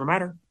on Minds Ever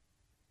Matter.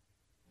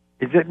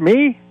 Is it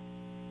me?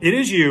 It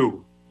is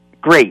you.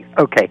 Great.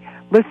 Okay.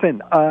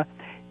 Listen,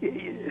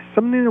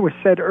 something that was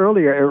said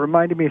earlier, it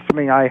reminded me of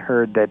something I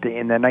heard that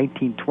in the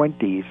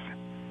 1920s,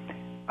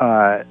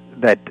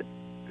 that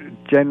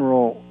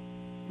General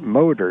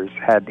Motors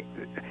had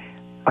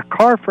a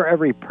car for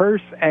every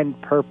purse and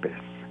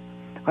purpose.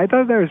 I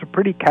thought that was a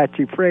pretty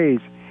catchy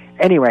phrase.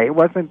 Anyway, it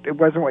wasn't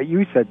what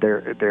you said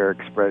their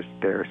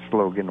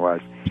slogan was,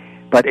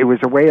 but it was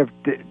a way of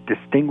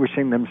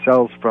distinguishing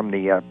themselves from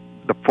the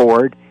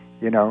Ford.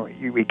 You know,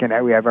 we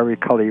have every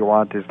color you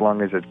want as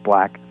long as it's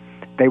black.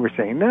 They were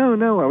saying,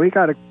 no, we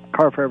got a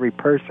car for every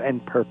purse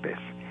and purpose.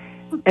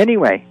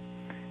 Anyway,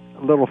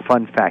 a little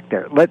fun fact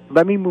there.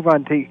 Let me move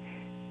on to,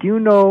 do you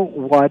know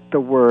what the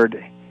word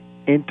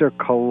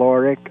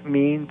intercaloric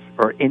means,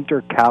 or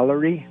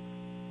intercalorie?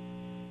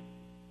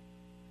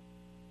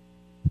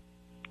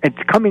 It's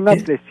coming up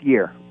this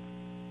year.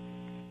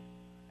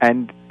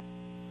 And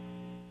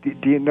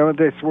do you know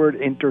this word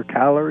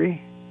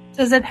intercalorie?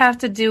 Does it have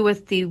to do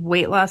with the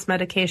weight loss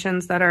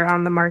medications that are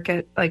on the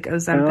market, like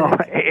Ozempic? No,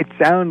 it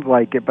sounds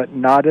like it, but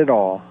not at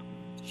all.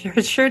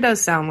 It sure does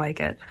sound like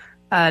it.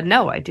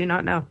 No, I do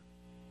not know.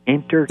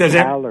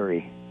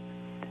 Intercalorie.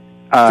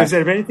 Does it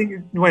have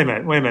anything? Wait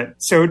a minute.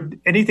 So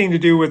anything to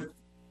do with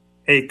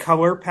a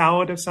color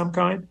palette of some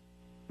kind?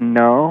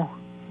 No.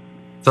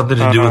 Something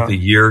to do with the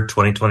year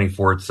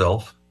 2024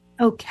 itself?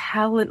 Oh,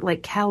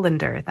 like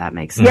calendar. That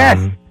makes sense.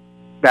 Yes,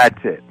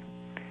 that's it.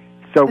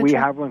 So we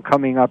have one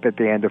coming up at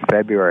the end of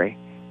February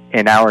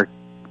in our,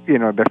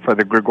 for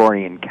the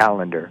Gregorian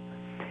calendar.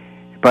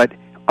 But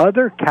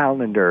other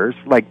calendars,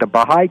 like the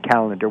Baha'i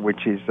calendar,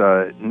 which is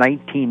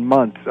 19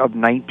 months of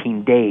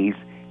 19 days,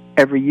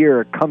 every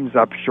year it comes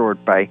up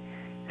short by,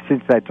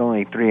 since that's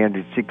only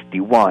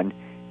 361,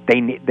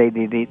 they need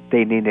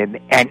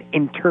an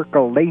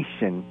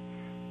intercalation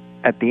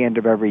at the end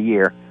of every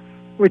year,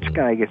 which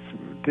I guess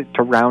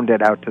to round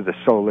it out to the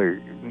solar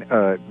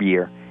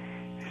year.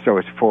 So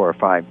it's 4 or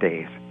 5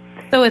 days.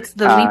 So it's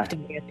the leap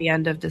day at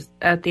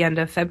the end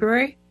of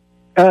February.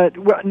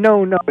 Well,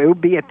 no, it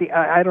would be at the.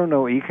 I don't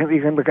know. You can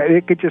look at it.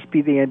 It could just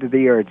be the end of the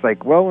year. It's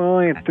like, well, we're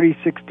only at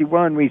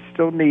 361. We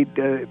still need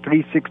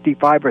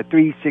 365 or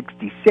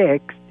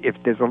 366 if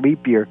there's a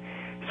leap year.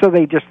 So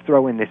they just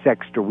throw in this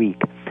extra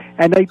week.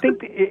 And I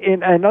think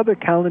in other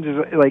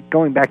calendars, like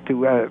going back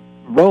to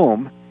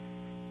Rome,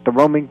 the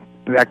Roman,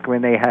 back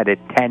when they had a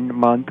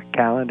 10-month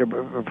calendar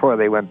before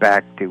they went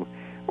back to,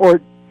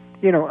 or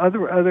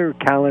other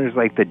calendars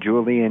like the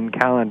Julian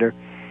calendar,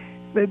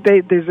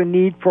 there's a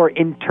need for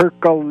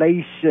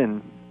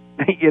intercalation,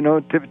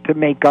 to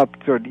make up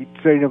so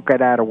you don't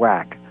get out of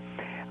whack.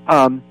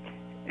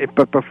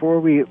 But before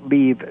we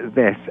leave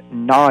this,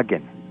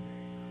 noggin,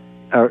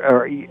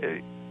 or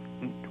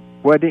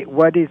what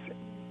is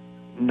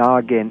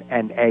noggin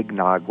and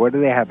eggnog? What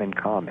do they have in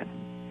common?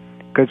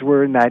 Because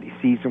we're in that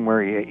season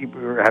where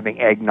we're having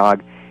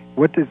eggnog.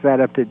 What does that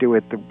have to do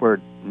with the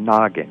word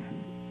noggin?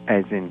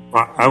 As in,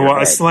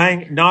 a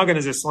slang, noggin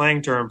is a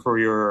slang term for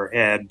your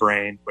head,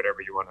 brain,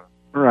 whatever you want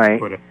to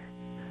put it.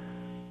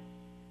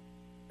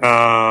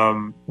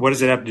 What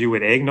does it have to do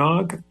with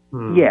eggnog?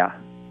 Yeah.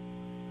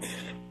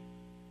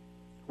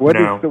 What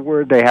is the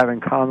word they have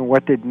in common?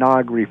 What did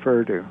nog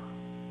refer to?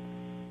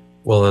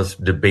 Well, let's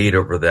debate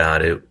over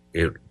that.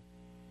 It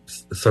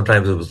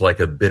sometimes it was like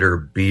a bitter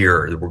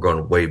beer. We're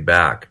going way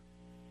back,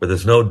 but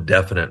there's no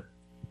definite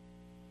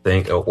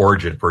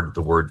origin for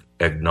the word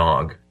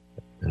eggnog.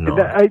 No.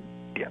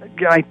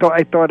 I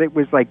thought it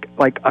was like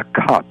a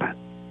cup,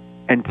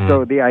 and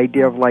so the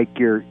idea of like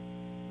your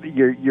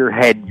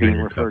head being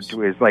referred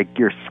to as like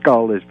your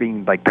skull as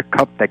being like the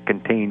cup that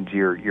contains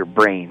your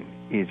brain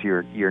is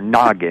your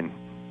noggin,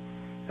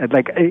 and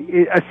like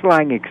a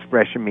slang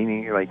expression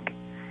meaning like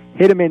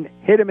hit him in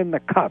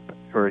the cup,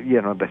 or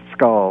the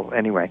skull.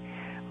 Anyway,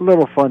 a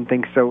little fun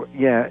thing. So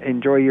yeah,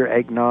 enjoy your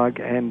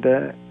eggnog and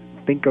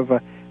think of a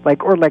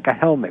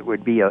helmet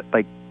would be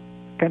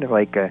kind of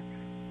like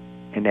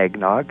an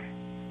eggnog,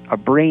 a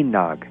brain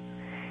nog.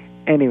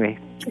 Anyway,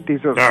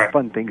 these are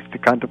fun things to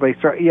contemplate.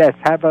 So yes,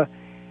 have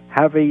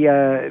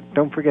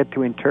don't forget to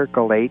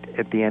intercalate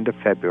at the end of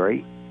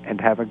February,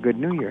 and have a good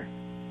New Year.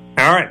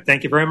 All right.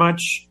 Thank you very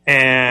much.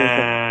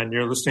 And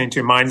you're listening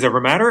to Minds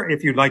Over Matter.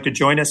 If you'd like to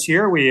join us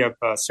here, we have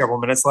several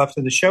minutes left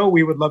in the show.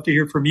 We would love to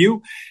hear from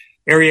you.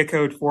 Area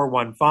code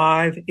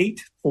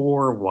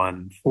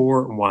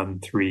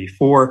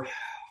 415-841-4134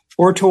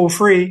 or toll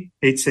free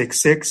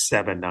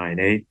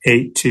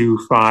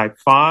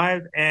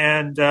 866-798-8255.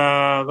 And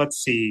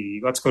let's see.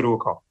 Let's go to a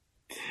call.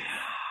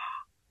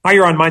 Hi,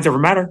 you're on Minds Over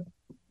Matter.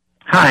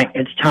 Hi,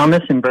 it's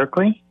Thomas in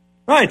Berkeley.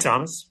 Hi,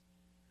 Thomas.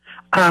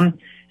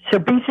 So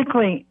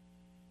basically,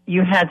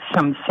 you had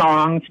some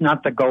songs,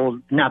 not the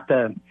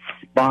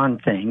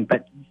Bond thing,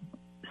 but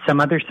some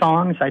other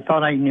songs. I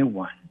thought I knew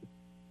one.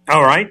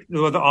 All right.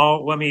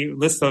 Let me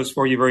list those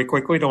for you very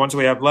quickly, the ones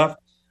we have left.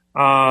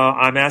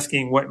 I'm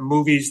asking what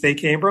movies they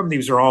came from.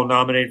 These are all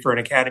nominated for an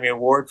Academy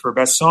Award for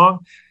Best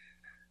Song.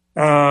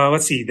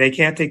 Let's see. They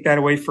Can't Take That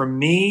Away From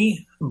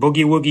Me,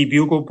 Boogie Woogie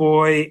Bugle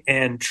Boy,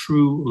 and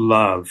True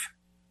Love.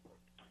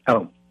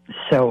 Oh,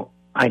 so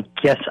I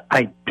guess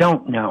I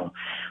don't know.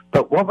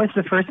 But what was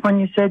the first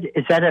one you said?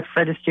 Is that a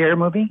Fred Astaire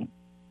movie?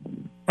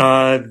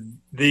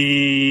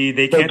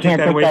 They Can't Take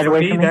That Away From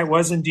Me. That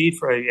was indeed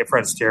for a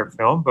Fred Astaire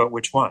film, but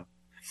which one?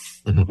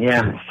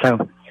 Yeah,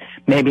 so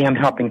maybe I'm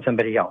helping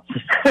somebody else.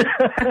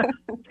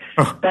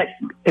 But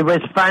it was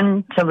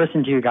fun to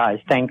listen to you guys.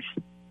 Thanks.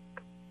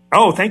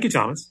 Oh, thank you,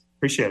 Thomas.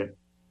 Appreciate it.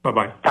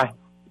 Bye-bye. Bye.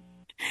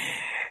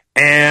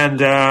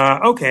 And,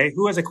 okay,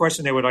 who has a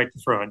question they would like to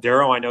throw in?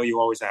 Darrell, I know you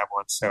always have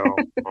one, so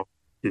I'll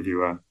give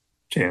you a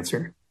chance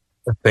here.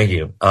 Thank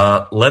you.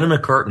 Lennon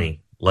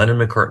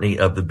McCartney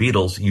of the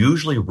Beatles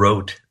usually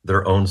wrote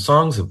their own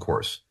songs, of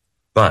course.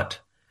 But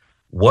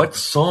what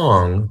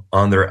song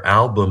on their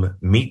album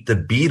Meet the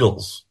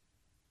Beatles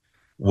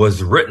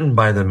was written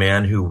by the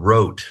man who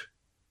wrote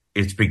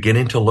It's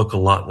Beginning to Look a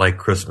Lot Like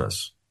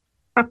Christmas?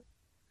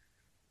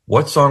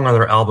 What song on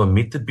their album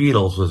Meet the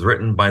Beatles was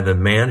written by the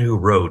man who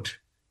wrote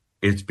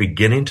It's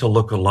Beginning to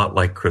Look a Lot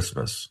Like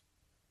Christmas?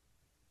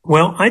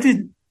 Well,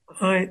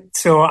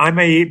 so I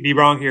may be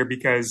wrong here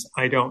because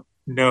I don't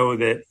know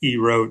that he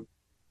wrote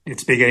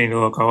It's Beginning to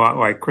Look a Lot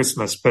Like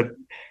Christmas, but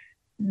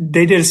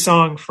they did a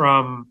song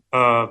from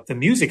The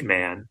Music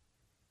Man,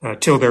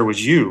 Till There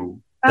Was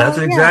You. That's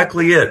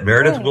exactly it.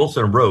 Meredith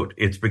Wilson wrote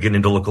It's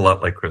Beginning to Look a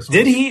Lot Like Christmas.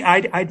 Did he?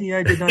 I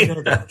did not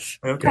know that.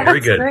 Okay. Very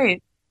good.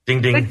 Great.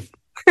 Ding, ding.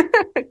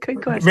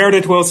 Good question.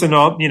 Meredith Wilson,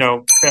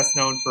 best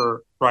known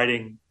for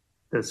writing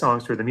the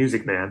songs for The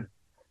Music Man.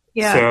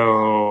 Yeah.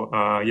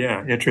 So,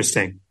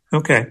 interesting.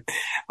 Okay.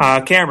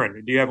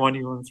 Cameron, do you have one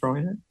you want to throw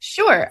in?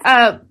 Sure.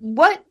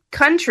 What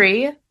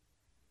country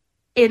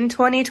in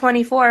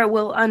 2024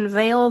 will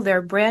unveil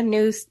their brand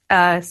new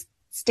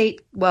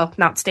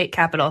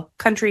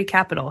country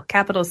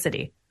capital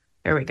city?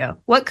 There we go.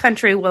 What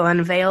country will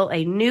unveil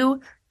a new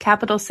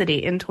capital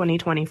city in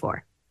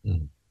 2024?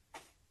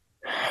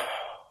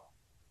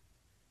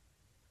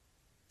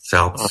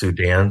 South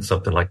Sudan,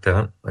 something like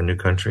that, a new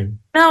country?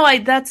 No,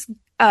 that's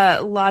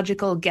a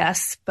logical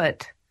guess,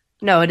 but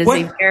no, it is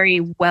a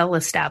very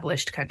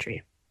well-established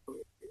country.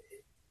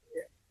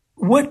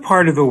 What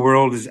part of the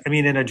world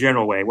in a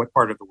general way, what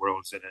part of the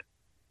world is in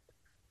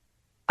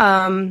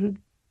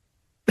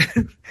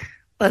it?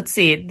 Let's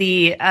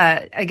see.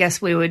 I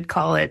guess we would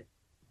call it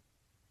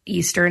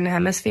Eastern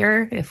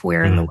Hemisphere if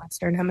we're in the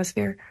Western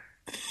Hemisphere.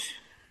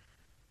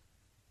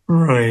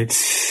 Right.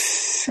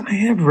 I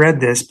have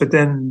read this, but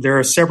then there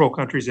are several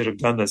countries that have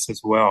done this as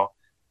well.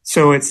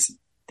 So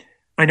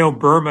I know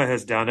Burma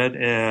has done it.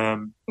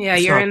 Yeah,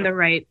 you're in the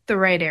right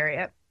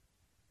area.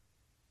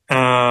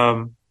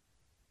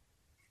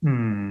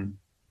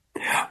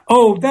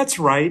 Oh, that's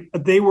right.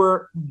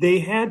 They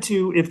had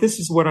to, if this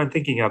is what I'm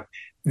thinking of,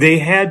 they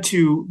had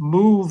to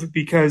move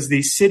because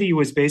the city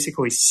was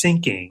basically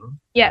sinking.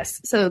 Yes.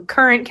 So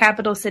current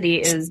capital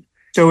city is.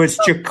 So it's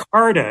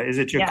Jakarta. Is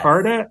it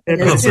Jakarta?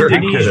 Yes. It's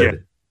Indonesia.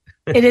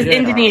 It is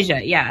Indonesia.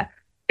 Yeah.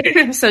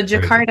 So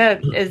Jakarta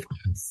is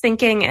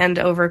sinking and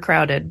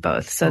overcrowded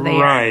both. So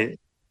they are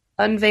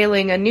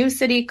unveiling a new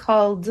city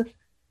called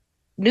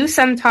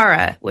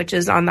Nusantara, which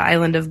is on the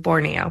island of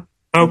Borneo.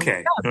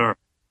 Okay. All right.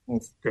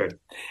 That's good.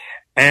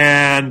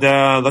 And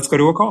let's go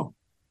to a call.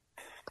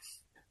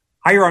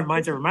 Hi, you're on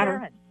Minds Over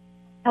Matter.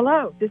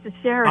 Hello, this is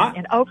Sharon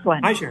in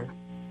Oakland. Hi, Sharon.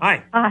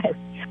 Hi. Hi.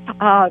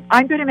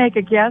 I'm going to make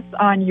a guess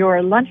on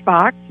your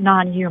lunchbox,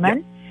 non-human.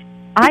 Yep.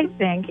 I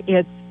think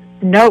it's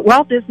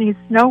Walt Disney's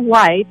Snow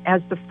White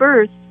as the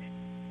first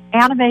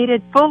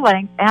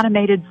full-length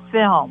animated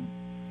film.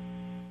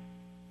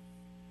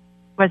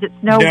 Was it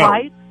Snow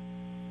White?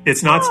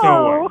 It's not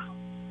Snow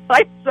White.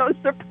 I'm so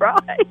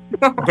surprised.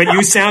 But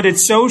you sounded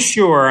so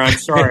sure. I'm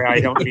sorry. I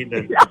don't mean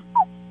to.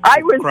 I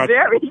was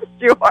very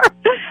sure.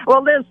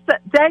 Well,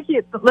 thank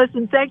you.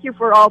 Listen, thank you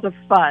for all the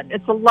fun.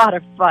 It's a lot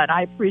of fun.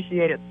 I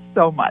appreciate it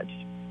so much.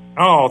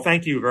 Oh,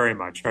 thank you very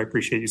much. I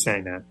appreciate you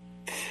saying that.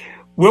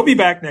 We'll be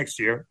back next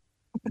year.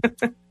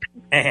 Good.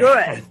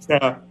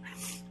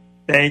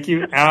 Thank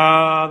you.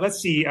 Let's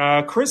see.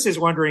 Chris is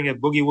wondering if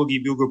Boogie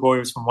Woogie Bugle Boy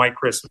was from White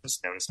Christmas.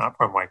 No, it's not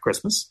from White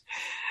Christmas.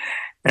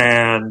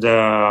 And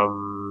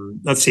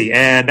let's see.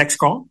 And next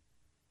call.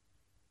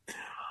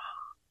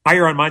 Hi,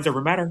 you're on Minds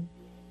Over Matter.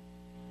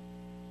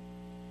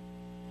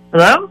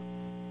 Hello?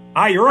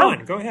 Hi, you're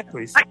on. Go ahead,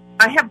 please.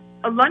 I have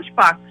a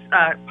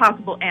lunchbox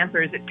possible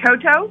answer. Is it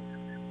Toto?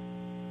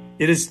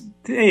 It is.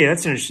 Hey,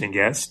 that's an interesting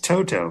guess.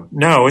 Toto.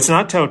 No, it's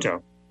not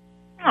Toto.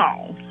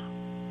 Oh.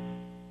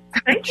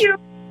 Thank you.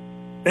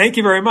 Thank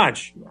you very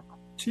much.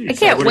 Jeez, I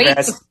can't wait.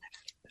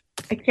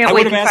 I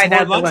would have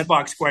asked more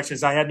lunchbox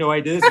questions. I had no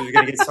idea this was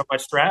going to get so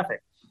much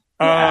traffic.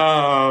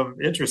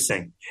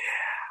 Interesting.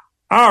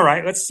 All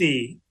right, let's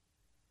see.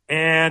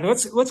 And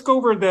let's go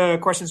over the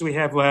questions we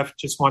have left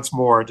just once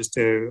more, just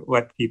to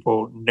let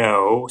people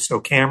know. So,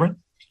 Cameron?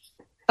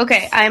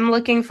 Okay, I'm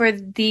looking for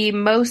the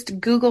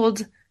most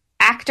Googled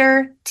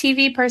actor,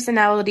 TV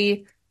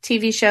personality,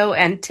 TV show,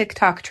 and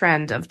TikTok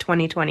trend of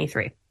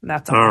 2023.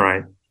 That's all. All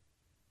right.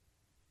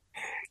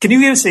 Can you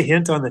give us a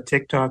hint on the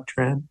TikTok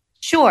trend?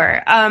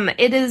 Sure.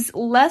 It is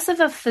less of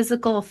a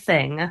physical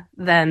thing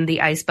than the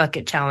ice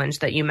bucket challenge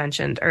that you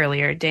mentioned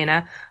earlier,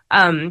 Dana.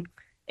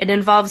 It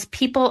involves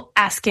people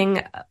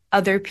asking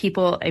other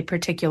people a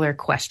particular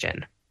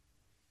question.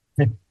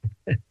 And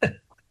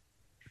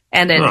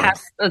it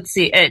has,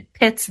 it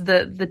pits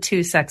the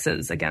two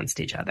sexes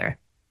against each other.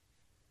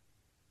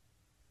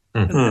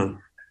 Mm-hmm.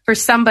 For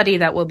somebody,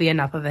 that will be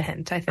enough of a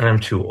hint, I think. I'm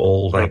too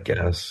old, I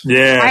guess.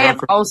 Yeah. I am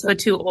also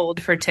too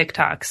old for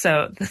TikTok,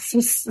 so this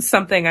is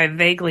something I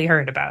vaguely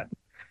heard about.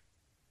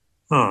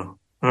 Huh.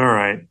 All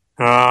right.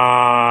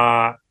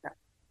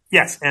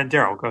 Yes, and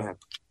Darrell, go ahead.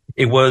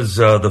 It was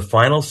the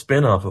final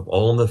spinoff of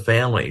All in the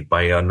Family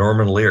by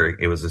Norman Lear.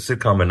 It was a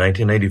sitcom in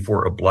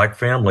 1984, a black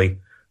family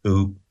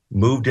who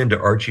moved into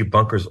Archie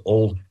Bunker's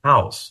old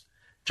house.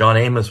 John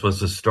Amos was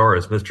the star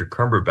as Mr.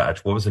 Cumberbatch.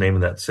 What was the name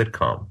of that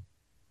sitcom?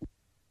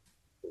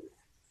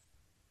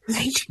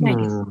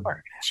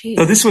 1994.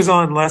 So this was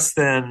on less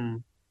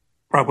than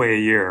probably a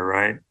year,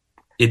 right?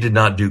 It did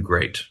not do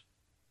great.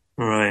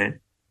 Right.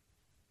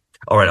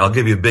 All right, I'll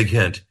give you a big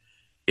hint.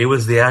 It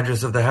was the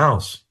address of the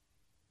house.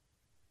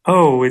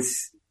 Oh,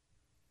 is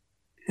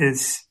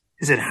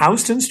it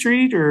Houston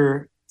Street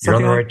or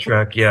something? You're on the right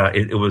track. Yeah,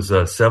 it was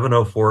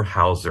 704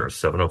 Hauser.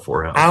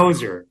 704 Hauser.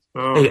 Hauser.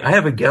 Oh. Hey, I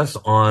have a guess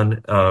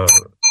on. Can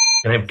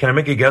I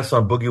make a guess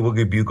on Boogie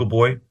Woogie Bugle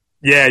Boy?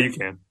 Yeah, you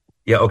can.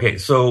 Yeah. Okay.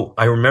 So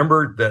I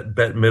remember that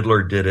Bette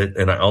Midler did it,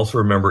 and I also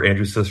remember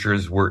Andrew's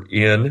sisters were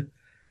in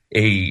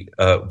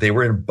they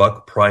were in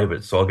Buck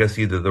Privates. So I guess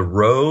either the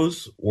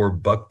Rose or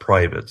Buck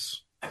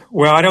Privates.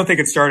 Well, I don't think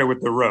it started with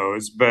the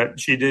Rose, but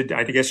she did.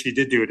 I guess she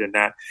did do it in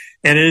that,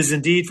 and it is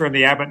indeed from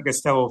the Abbott and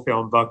Costello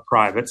film Buck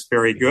Privates.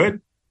 Very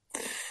good.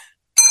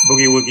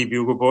 Boogie Woogie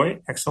Bugle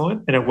Boy,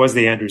 excellent, and it was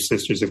the Andrews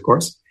sisters, of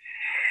course.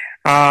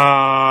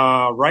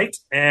 Right,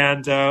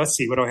 and let's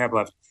see, what do I have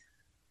left?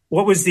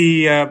 What was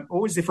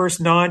the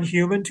first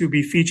non-human to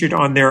be featured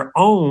on their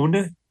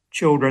own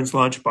children's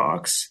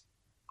lunchbox,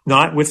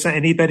 not with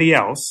anybody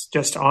else,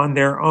 just on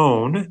their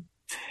own?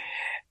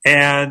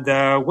 And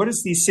what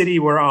is the city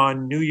where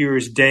on New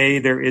Year's Day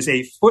there is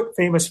a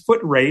famous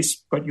foot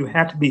race, but you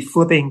have to be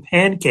flipping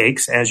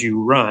pancakes as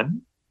you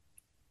run?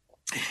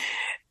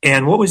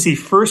 And what was the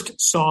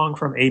first song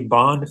from a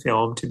Bond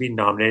film to be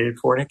nominated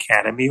for an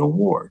Academy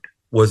Award?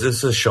 Was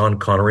this a Sean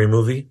Connery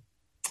movie?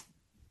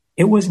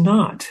 It was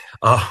not.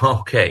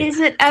 Okay. Is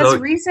it as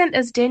recent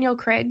as Daniel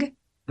Craig?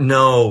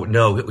 No.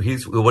 What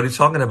he's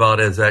talking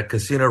about is that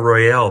Casino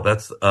Royale.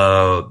 That's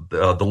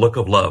The Look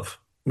of Love.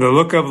 The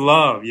Look of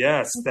Love.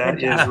 Yes, that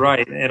is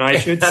right. And I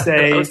should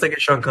say, I was thinking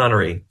Sean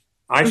Connery.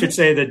 I should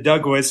say that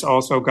Douglas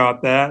also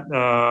got that.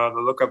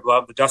 The Look of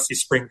Love, the Dusty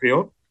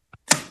Springfield.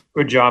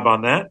 Good job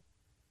on that.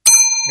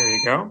 There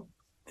you go.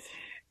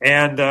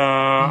 And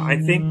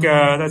I think,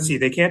 let's see,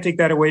 they can't take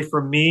that away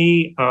from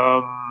me.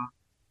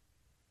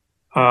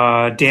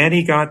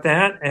 Danny got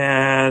that,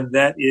 and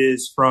that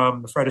is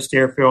from the Fred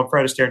Astaire film,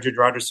 Fred Astaire and Jude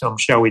Rogers film,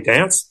 Shall We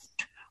Dance?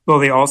 Though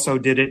they also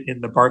did it in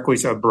the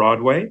Barclays of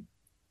Broadway.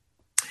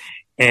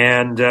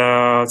 And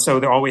so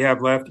all we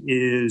have left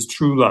is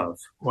True Love.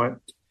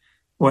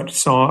 What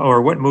song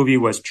or what movie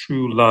was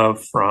True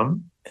Love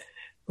from?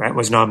 That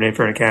was nominated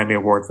for an Academy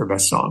Award for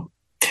Best Song.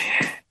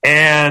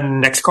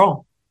 And next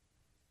call.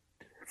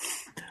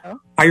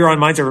 Hi, you're on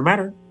Minds Over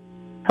Matter.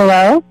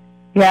 Hello?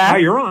 Yeah? Hi,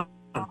 you're on.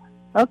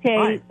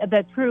 Okay,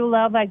 the True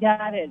Love, I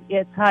got it.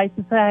 It's High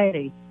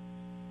Society.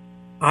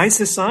 High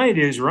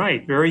Society is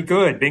right. Very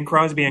good. Bing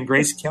Crosby and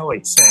Grace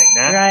Kelly sang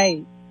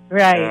that.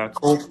 Right.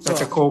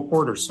 That's a Cole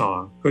Porter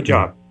song. Good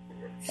job.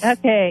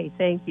 Okay,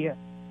 thank you. Is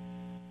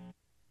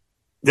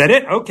that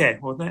it? Okay.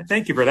 Well,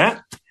 thank you for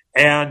that.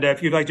 And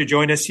if you'd like to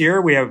join us here,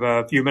 we have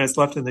a few minutes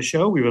left in the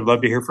show. We would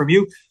love to hear from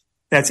you.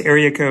 That's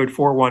area code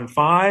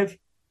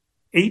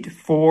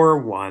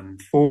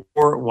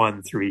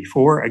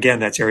 415-841-4134. Again,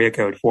 that's area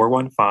code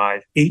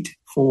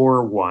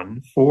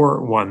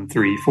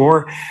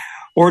 415-841-4134.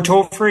 Or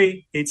toll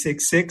free,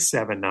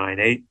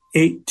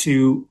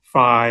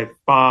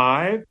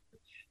 866-798-8255.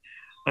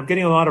 I'm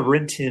getting a lot of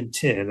Rin Tin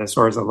Tin as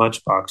far as the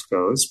lunchbox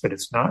goes, but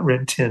it's not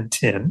Rin Tin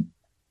Tin.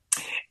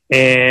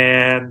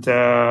 And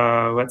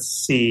let's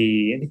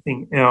see,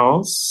 anything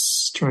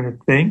else? Trying to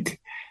think.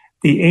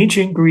 The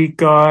ancient Greek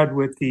god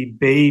with the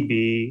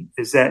baby,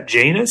 is that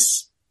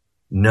Janus?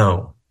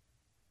 No.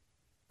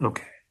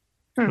 Okay.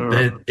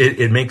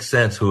 It makes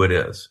sense who it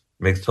is.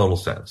 It makes total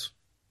sense.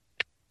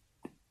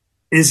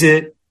 Is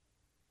it?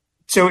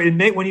 So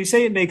when you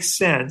say it makes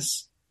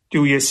sense,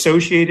 do we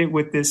associate it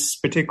with this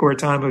particular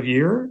time of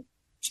year?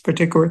 This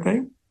particular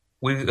thing?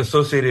 We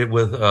associate it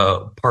with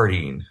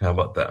partying. How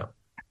about that?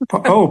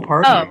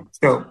 Partying.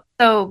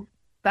 So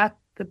the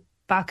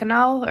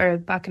Bacchanal or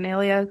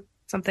Bacchanalia,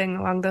 something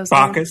along those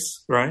lines?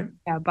 Bacchus, right?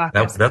 Yeah,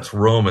 Bacchus. That's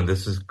Roman.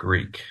 This is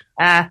Greek.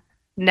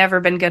 Never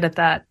been good at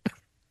that.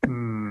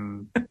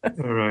 All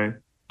right.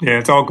 Yeah,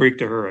 it's all Greek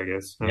to her, I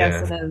guess.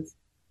 Yes, it is.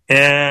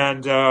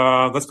 And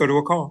let's go to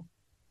a call.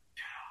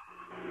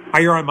 Hi,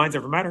 you're on Minds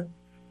Over Matter.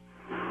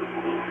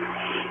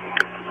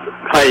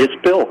 Hi, it's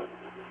Bill.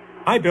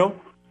 Hi, Bill.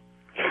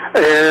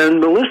 And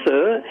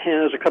Melissa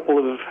has a couple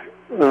of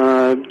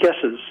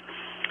guesses.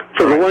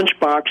 For the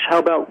lunchbox, how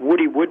about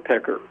Woody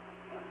Woodpecker?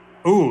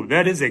 Ooh,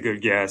 that is a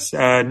good guess.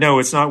 No,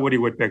 it's not Woody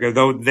Woodpecker,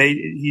 though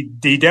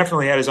he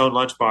definitely had his own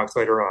lunchbox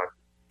later on.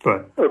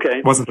 But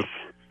okay. Wasn't the...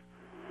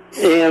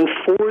 And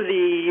for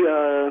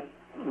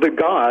the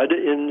god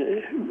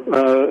in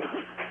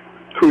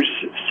whose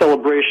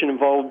celebration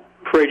involved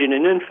parading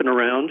an infant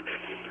around,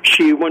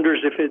 she wonders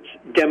if it's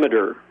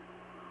Demeter.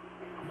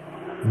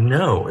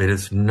 No, it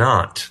is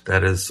not.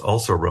 That is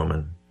also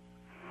Roman.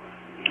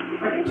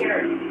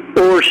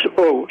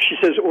 She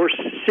says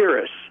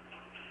Osiris.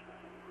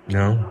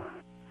 No.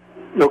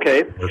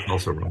 Okay. That's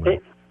also Roman.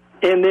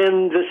 And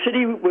then the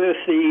city with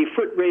the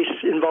foot race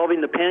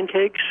involving the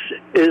pancakes,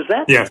 is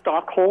that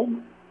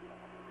Stockholm?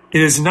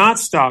 It is not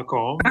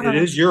Stockholm. It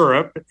is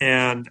Europe,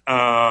 and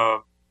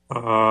but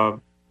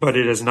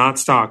it is not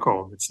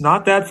Stockholm. It's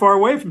not that far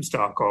away from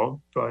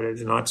Stockholm, but it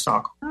is not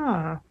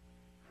Stockholm.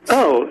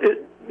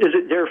 Is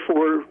it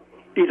therefore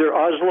either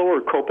Oslo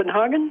or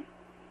Copenhagen?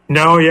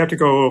 No, you have to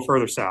go a little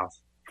further south.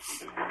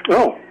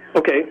 Oh,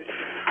 okay.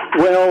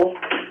 Well,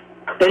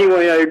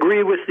 anyway, I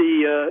agree with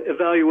the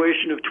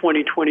evaluation of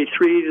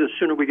 2023. The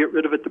sooner we get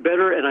rid of it, the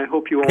better, and I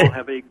hope you all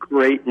have a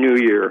great new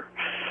year.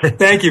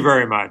 Thank you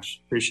very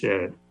much.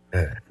 Appreciate it.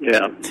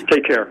 Yeah,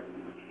 take care.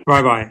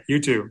 Bye-bye. You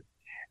too.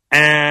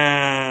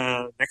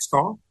 And next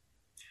call.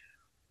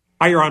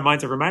 Hi, you're on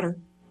Minds Over Matter.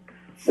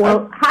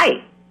 Well,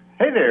 hi.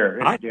 Hey there,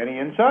 it's Hi. Jenny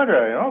and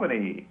Sandra in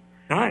Albany.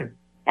 Hi.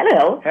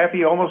 Hello.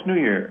 Happy almost New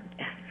Year.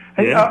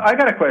 Hey, Yeah. I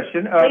got a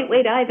question.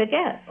 Wait, I have a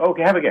guess.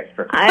 Okay, have a guess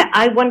first.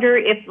 I wonder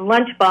if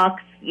Lunchbox,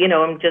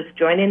 I'm just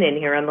joining in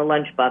here on the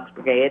Lunchbox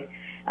Brigade.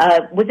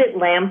 Was it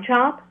lamb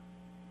chop?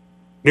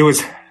 It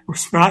was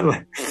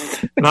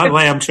not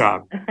lamb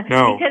chop.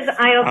 No. Because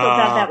I also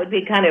thought that would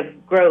be kind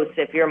of gross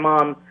if your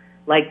mom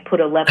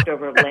put a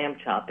leftover lamb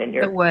chop in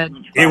your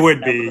lunchbox. It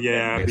would be,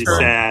 yeah. It'd be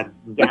sad.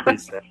 Yeah. It'd be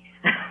sad.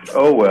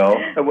 Oh, well.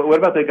 What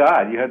about the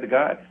god? You had the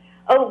god.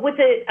 Oh, with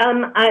it,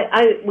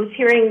 I was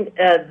hearing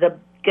the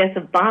guess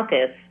of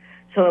Bacchus,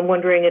 so I'm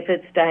wondering if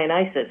it's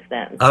Dionysus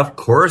then. Of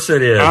course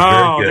it is.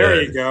 Oh, Very good.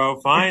 there you go.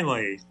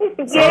 Finally.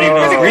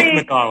 Yay. Greek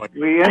mythology.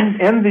 We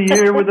end the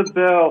year with a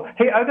bell.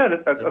 Hey, I got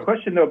a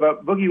question, though,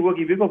 about Boogie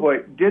Woogie Bugle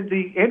Boy. Did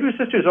the Andrews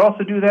Sisters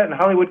also do that in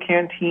Hollywood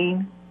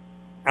Canteen?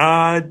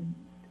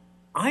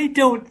 I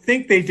don't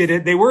think they did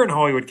it. They were in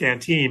Hollywood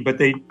Canteen, but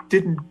they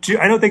didn't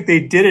I don't think they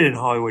did it in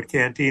Hollywood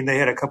Canteen. They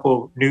had a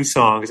couple new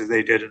songs that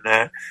they did in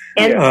that.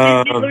 And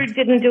if Hitler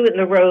didn't do it in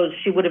The Rose,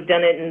 she would have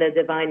done it in The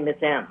Divine Miss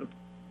M.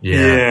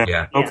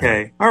 Yeah.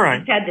 Okay. All right.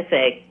 Just had to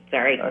say.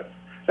 Sorry.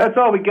 That's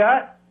all we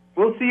got.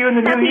 We'll see you in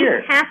the new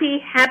year.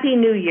 Happy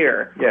New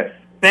Year. Yes.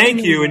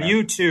 Thank you, and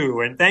you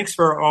too. And thanks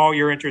for all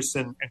your interest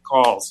and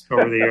calls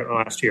over the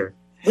last year.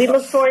 We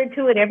look forward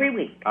to it every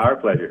week. Our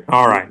pleasure.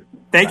 All right.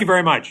 Thank you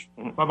very much.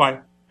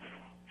 Bye-bye.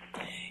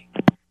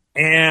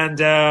 And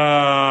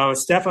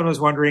Stefan was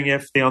wondering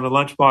if on the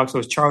lunchbox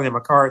was Charlie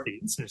McCarthy.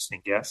 That's an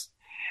interesting guess.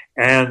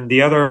 And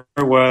the other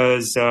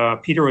was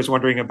Peter was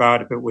wondering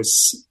about if it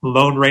was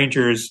Lone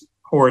Ranger's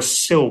horse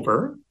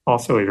Silver.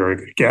 Also a very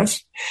good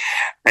guess.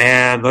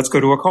 And let's go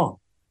to a call.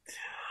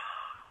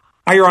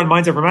 Hi, you're on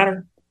Minds Over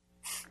Matter.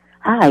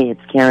 Hi, it's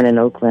Karen in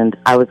Oakland.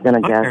 I was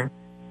going to guess Karen.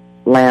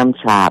 lamb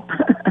chop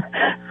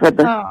for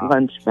the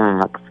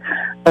lunchbox.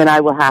 And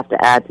I will have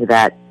to add to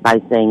that by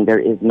saying there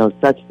is no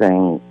such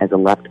thing as a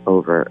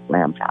leftover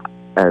lamb chop,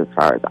 as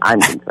far as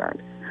I'm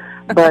concerned.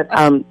 But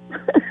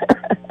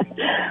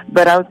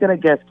but I was going to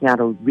guess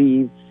Keanu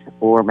Reeves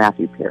or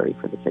Matthew Perry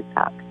for the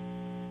TikTok.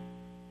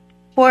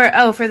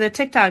 For the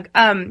TikTok,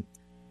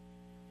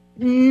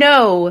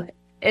 no,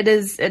 it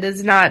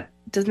is not.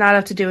 Does not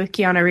have to do with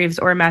Keanu Reeves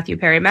or Matthew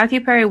Perry.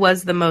 Matthew Perry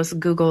was the most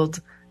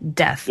Googled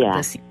death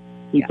this year.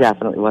 He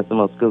definitely was the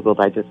most Googled.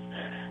 I just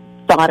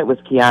thought it was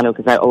Keanu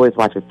because I always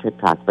watch his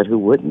TikToks, but who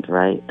wouldn't,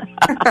 right?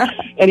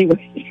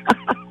 Anyway,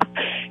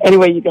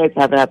 you guys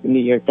have a happy New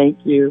Year. Thank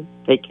you.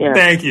 Take care.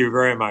 Thank you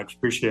very much.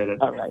 Appreciate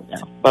it. All right,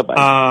 now.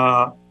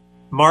 Bye-bye.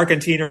 Mark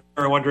and Tina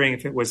are wondering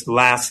if it was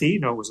Lassie.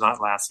 No, it was not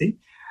Lassie.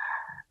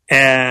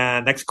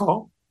 And next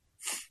call.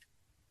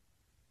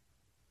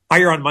 Hi,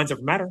 you're on Minds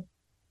Over Matter.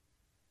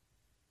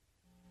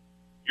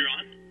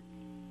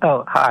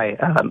 Oh, hi.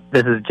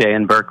 This is Jay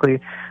in Berkeley.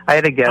 I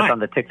had a guess on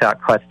the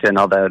TikTok question,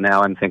 although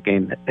now I'm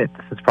thinking this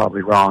is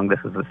probably wrong. This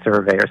is a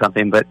survey or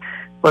something. But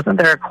wasn't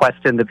there a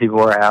question that people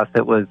were asked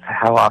that was,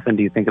 how often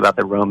do you think about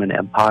the Roman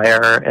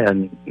Empire?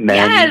 And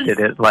men did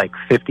it like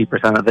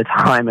 50% of the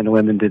time and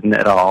women didn't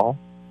at all?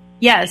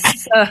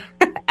 Yes.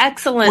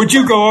 Excellent. Would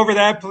you go over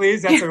that,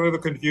 please? That's a little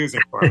confusing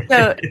for me.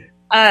 So,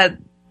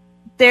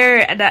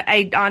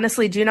 I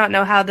honestly do not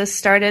know how this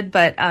started,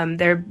 but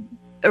there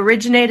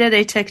originated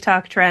a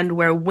TikTok trend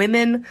where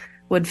women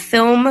would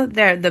film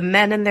the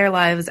men in their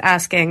lives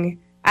asking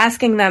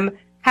them,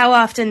 how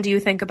often do you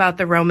think about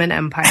the Roman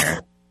Empire?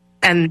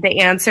 And the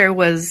answer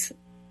was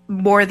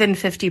more than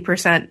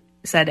 50%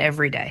 said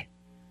every day.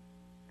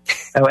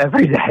 Oh,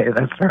 every day.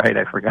 That's right.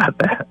 I forgot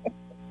that.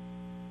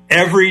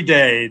 Every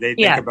day they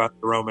think about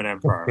the Roman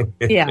Empire.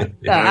 Yeah.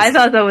 I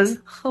thought that was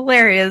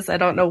hilarious. I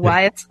don't know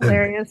why it's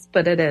hilarious,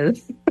 but it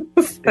is.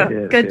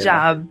 So, good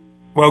job.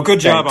 Well, good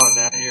job on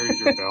that. Here's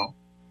your bill.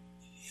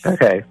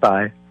 Okay,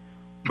 bye.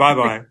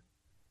 Bye-bye.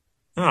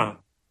 Huh.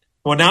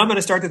 Well, now I'm going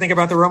to start to think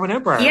about the Roman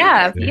Empire.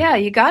 Yeah,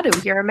 you got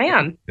to. You're a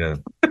man. Yeah.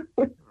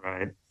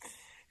 Right.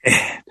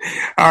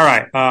 All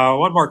right.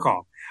 One more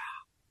call.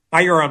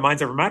 Hi, you're on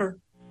Minds Over Matter.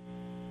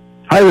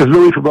 Hi, this is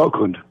Louis from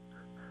Oakland.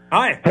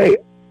 Hi. Hey,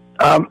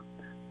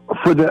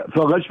 for the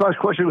lunchbox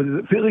question, was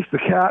it Felix the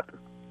cat?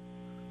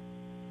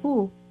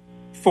 Ooh.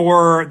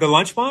 For the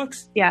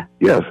lunchbox? Yeah.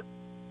 Yes.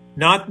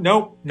 Not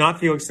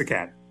Felix the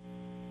cat.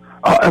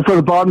 And for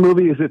the Bond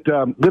movie, is it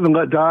Live and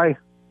Let Die?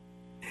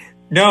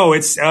 No,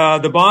 it's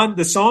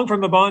the song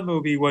from the Bond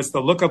movie was "The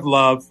Look of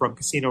Love" from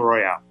Casino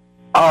Royale.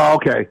 Oh,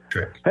 okay.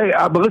 Sure. Hey,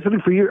 I've been listening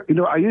for years. You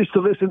know, I used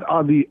to listen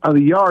on the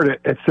yard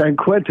at San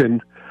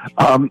Quentin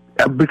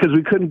because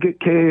we couldn't get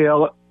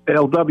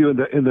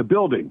KALW in the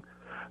building.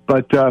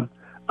 But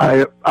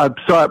I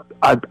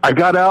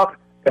got out,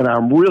 and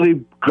I'm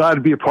really glad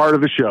to be a part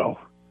of the show.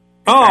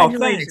 Oh,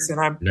 thanks, and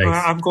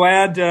I'm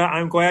glad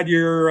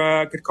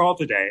you're could call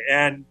today,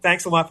 and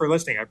thanks a lot for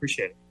listening. I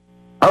appreciate it.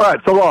 All right,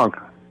 so long.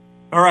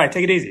 All right,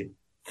 take it easy.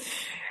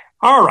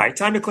 All right,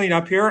 time to clean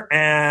up here,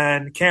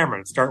 and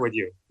Cameron, start with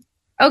you.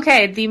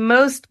 Okay, the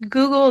most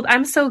Googled.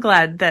 I'm so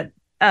glad that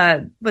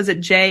was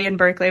it Jay in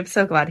Berkeley. I'm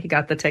so glad he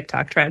got the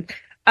TikTok trend.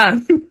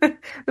 The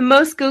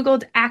most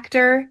Googled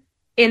actor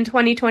in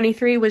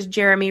 2023 was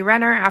Jeremy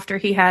Renner after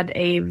he had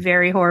a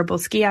very horrible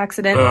ski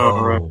accident.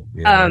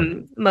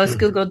 Most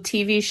Googled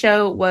TV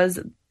show was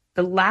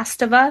The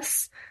Last of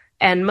Us,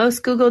 and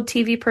most Googled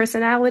TV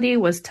personality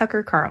was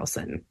Tucker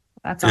Carlson.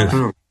 That's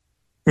all.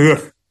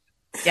 Yes.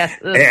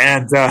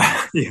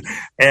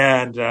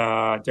 And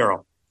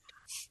Darrell.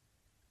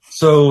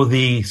 So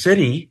the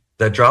city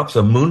that drops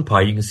a moon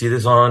pie, you can see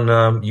this on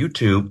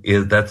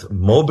YouTube, that's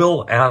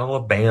Mobile,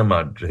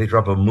 Alabama. They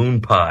drop a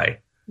moon pie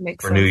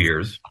for New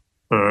Year's.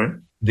 All right.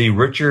 The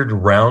Richard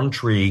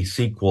Roundtree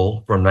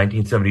sequel from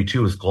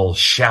 1972 is called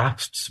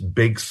Shaft's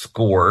Big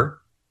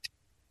Score.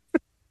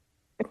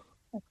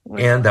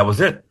 And that was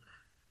it.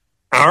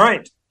 All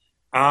right.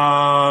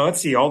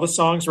 Let's see. All the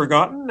songs were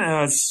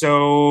gotten.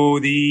 So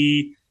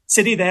the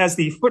city that has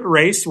the foot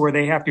race where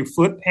they have to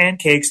flip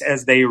pancakes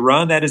as they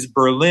run, that is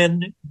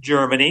Berlin,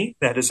 Germany.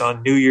 That is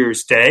on New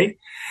Year's Day.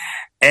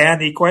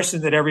 And the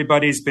question that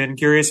everybody's been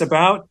curious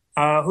about,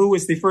 who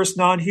was the first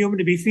non-human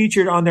to be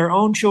featured on their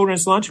own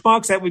children's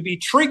lunchbox? That would be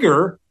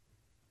Trigger,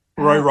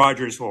 Roy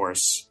Rogers'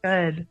 horse.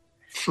 Good.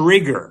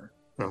 Trigger.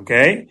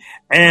 Okay.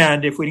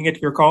 And if we didn't get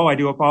to your call, I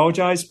do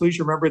apologize. Please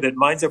remember that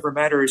Minds Over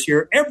Matter is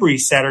here every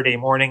Saturday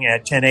morning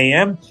at 10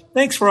 a.m.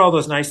 Thanks for all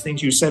those nice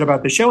things you said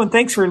about the show. And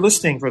thanks for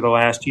listening for the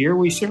last year.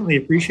 We certainly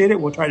appreciate it.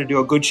 We'll try to do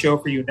a good show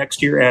for you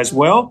next year as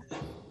well.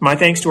 My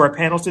thanks to our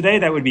panels today.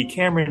 That would be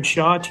Cameron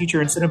Shaw,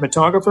 teacher and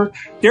cinematographer,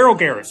 Darrell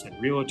Garrison,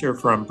 realtor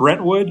from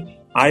Brentwood.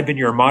 I've been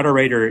your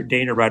moderator,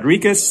 Dana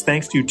Rodriguez.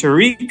 Thanks to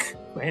Tariq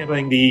for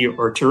handling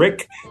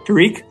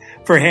Tariq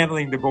for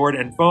handling the board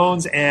and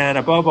phones. And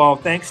above all,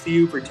 thanks to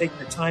you for taking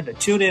the time to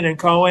tune in and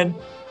call in.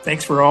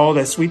 Thanks for all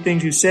the sweet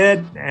things you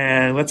said.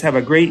 And let's have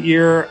a great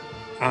year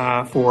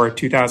for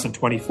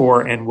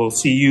 2024. And we'll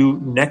see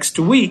you next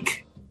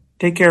week.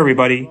 Take care,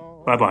 everybody.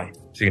 Bye-bye.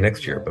 See you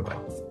next year. Bye-bye.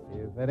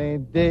 If it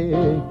ain't day,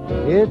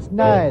 it's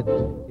night.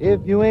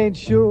 If you ain't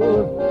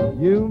sure,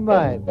 you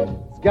might.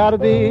 It's gotta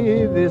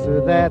be this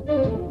or that.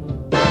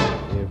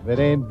 If it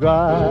ain't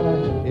dry,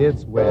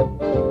 it's wet.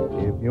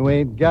 If you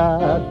ain't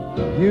got,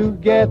 you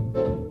get.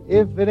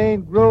 If it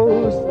ain't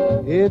gross,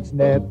 it's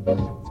net.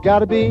 It's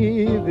gotta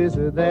be this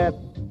or that.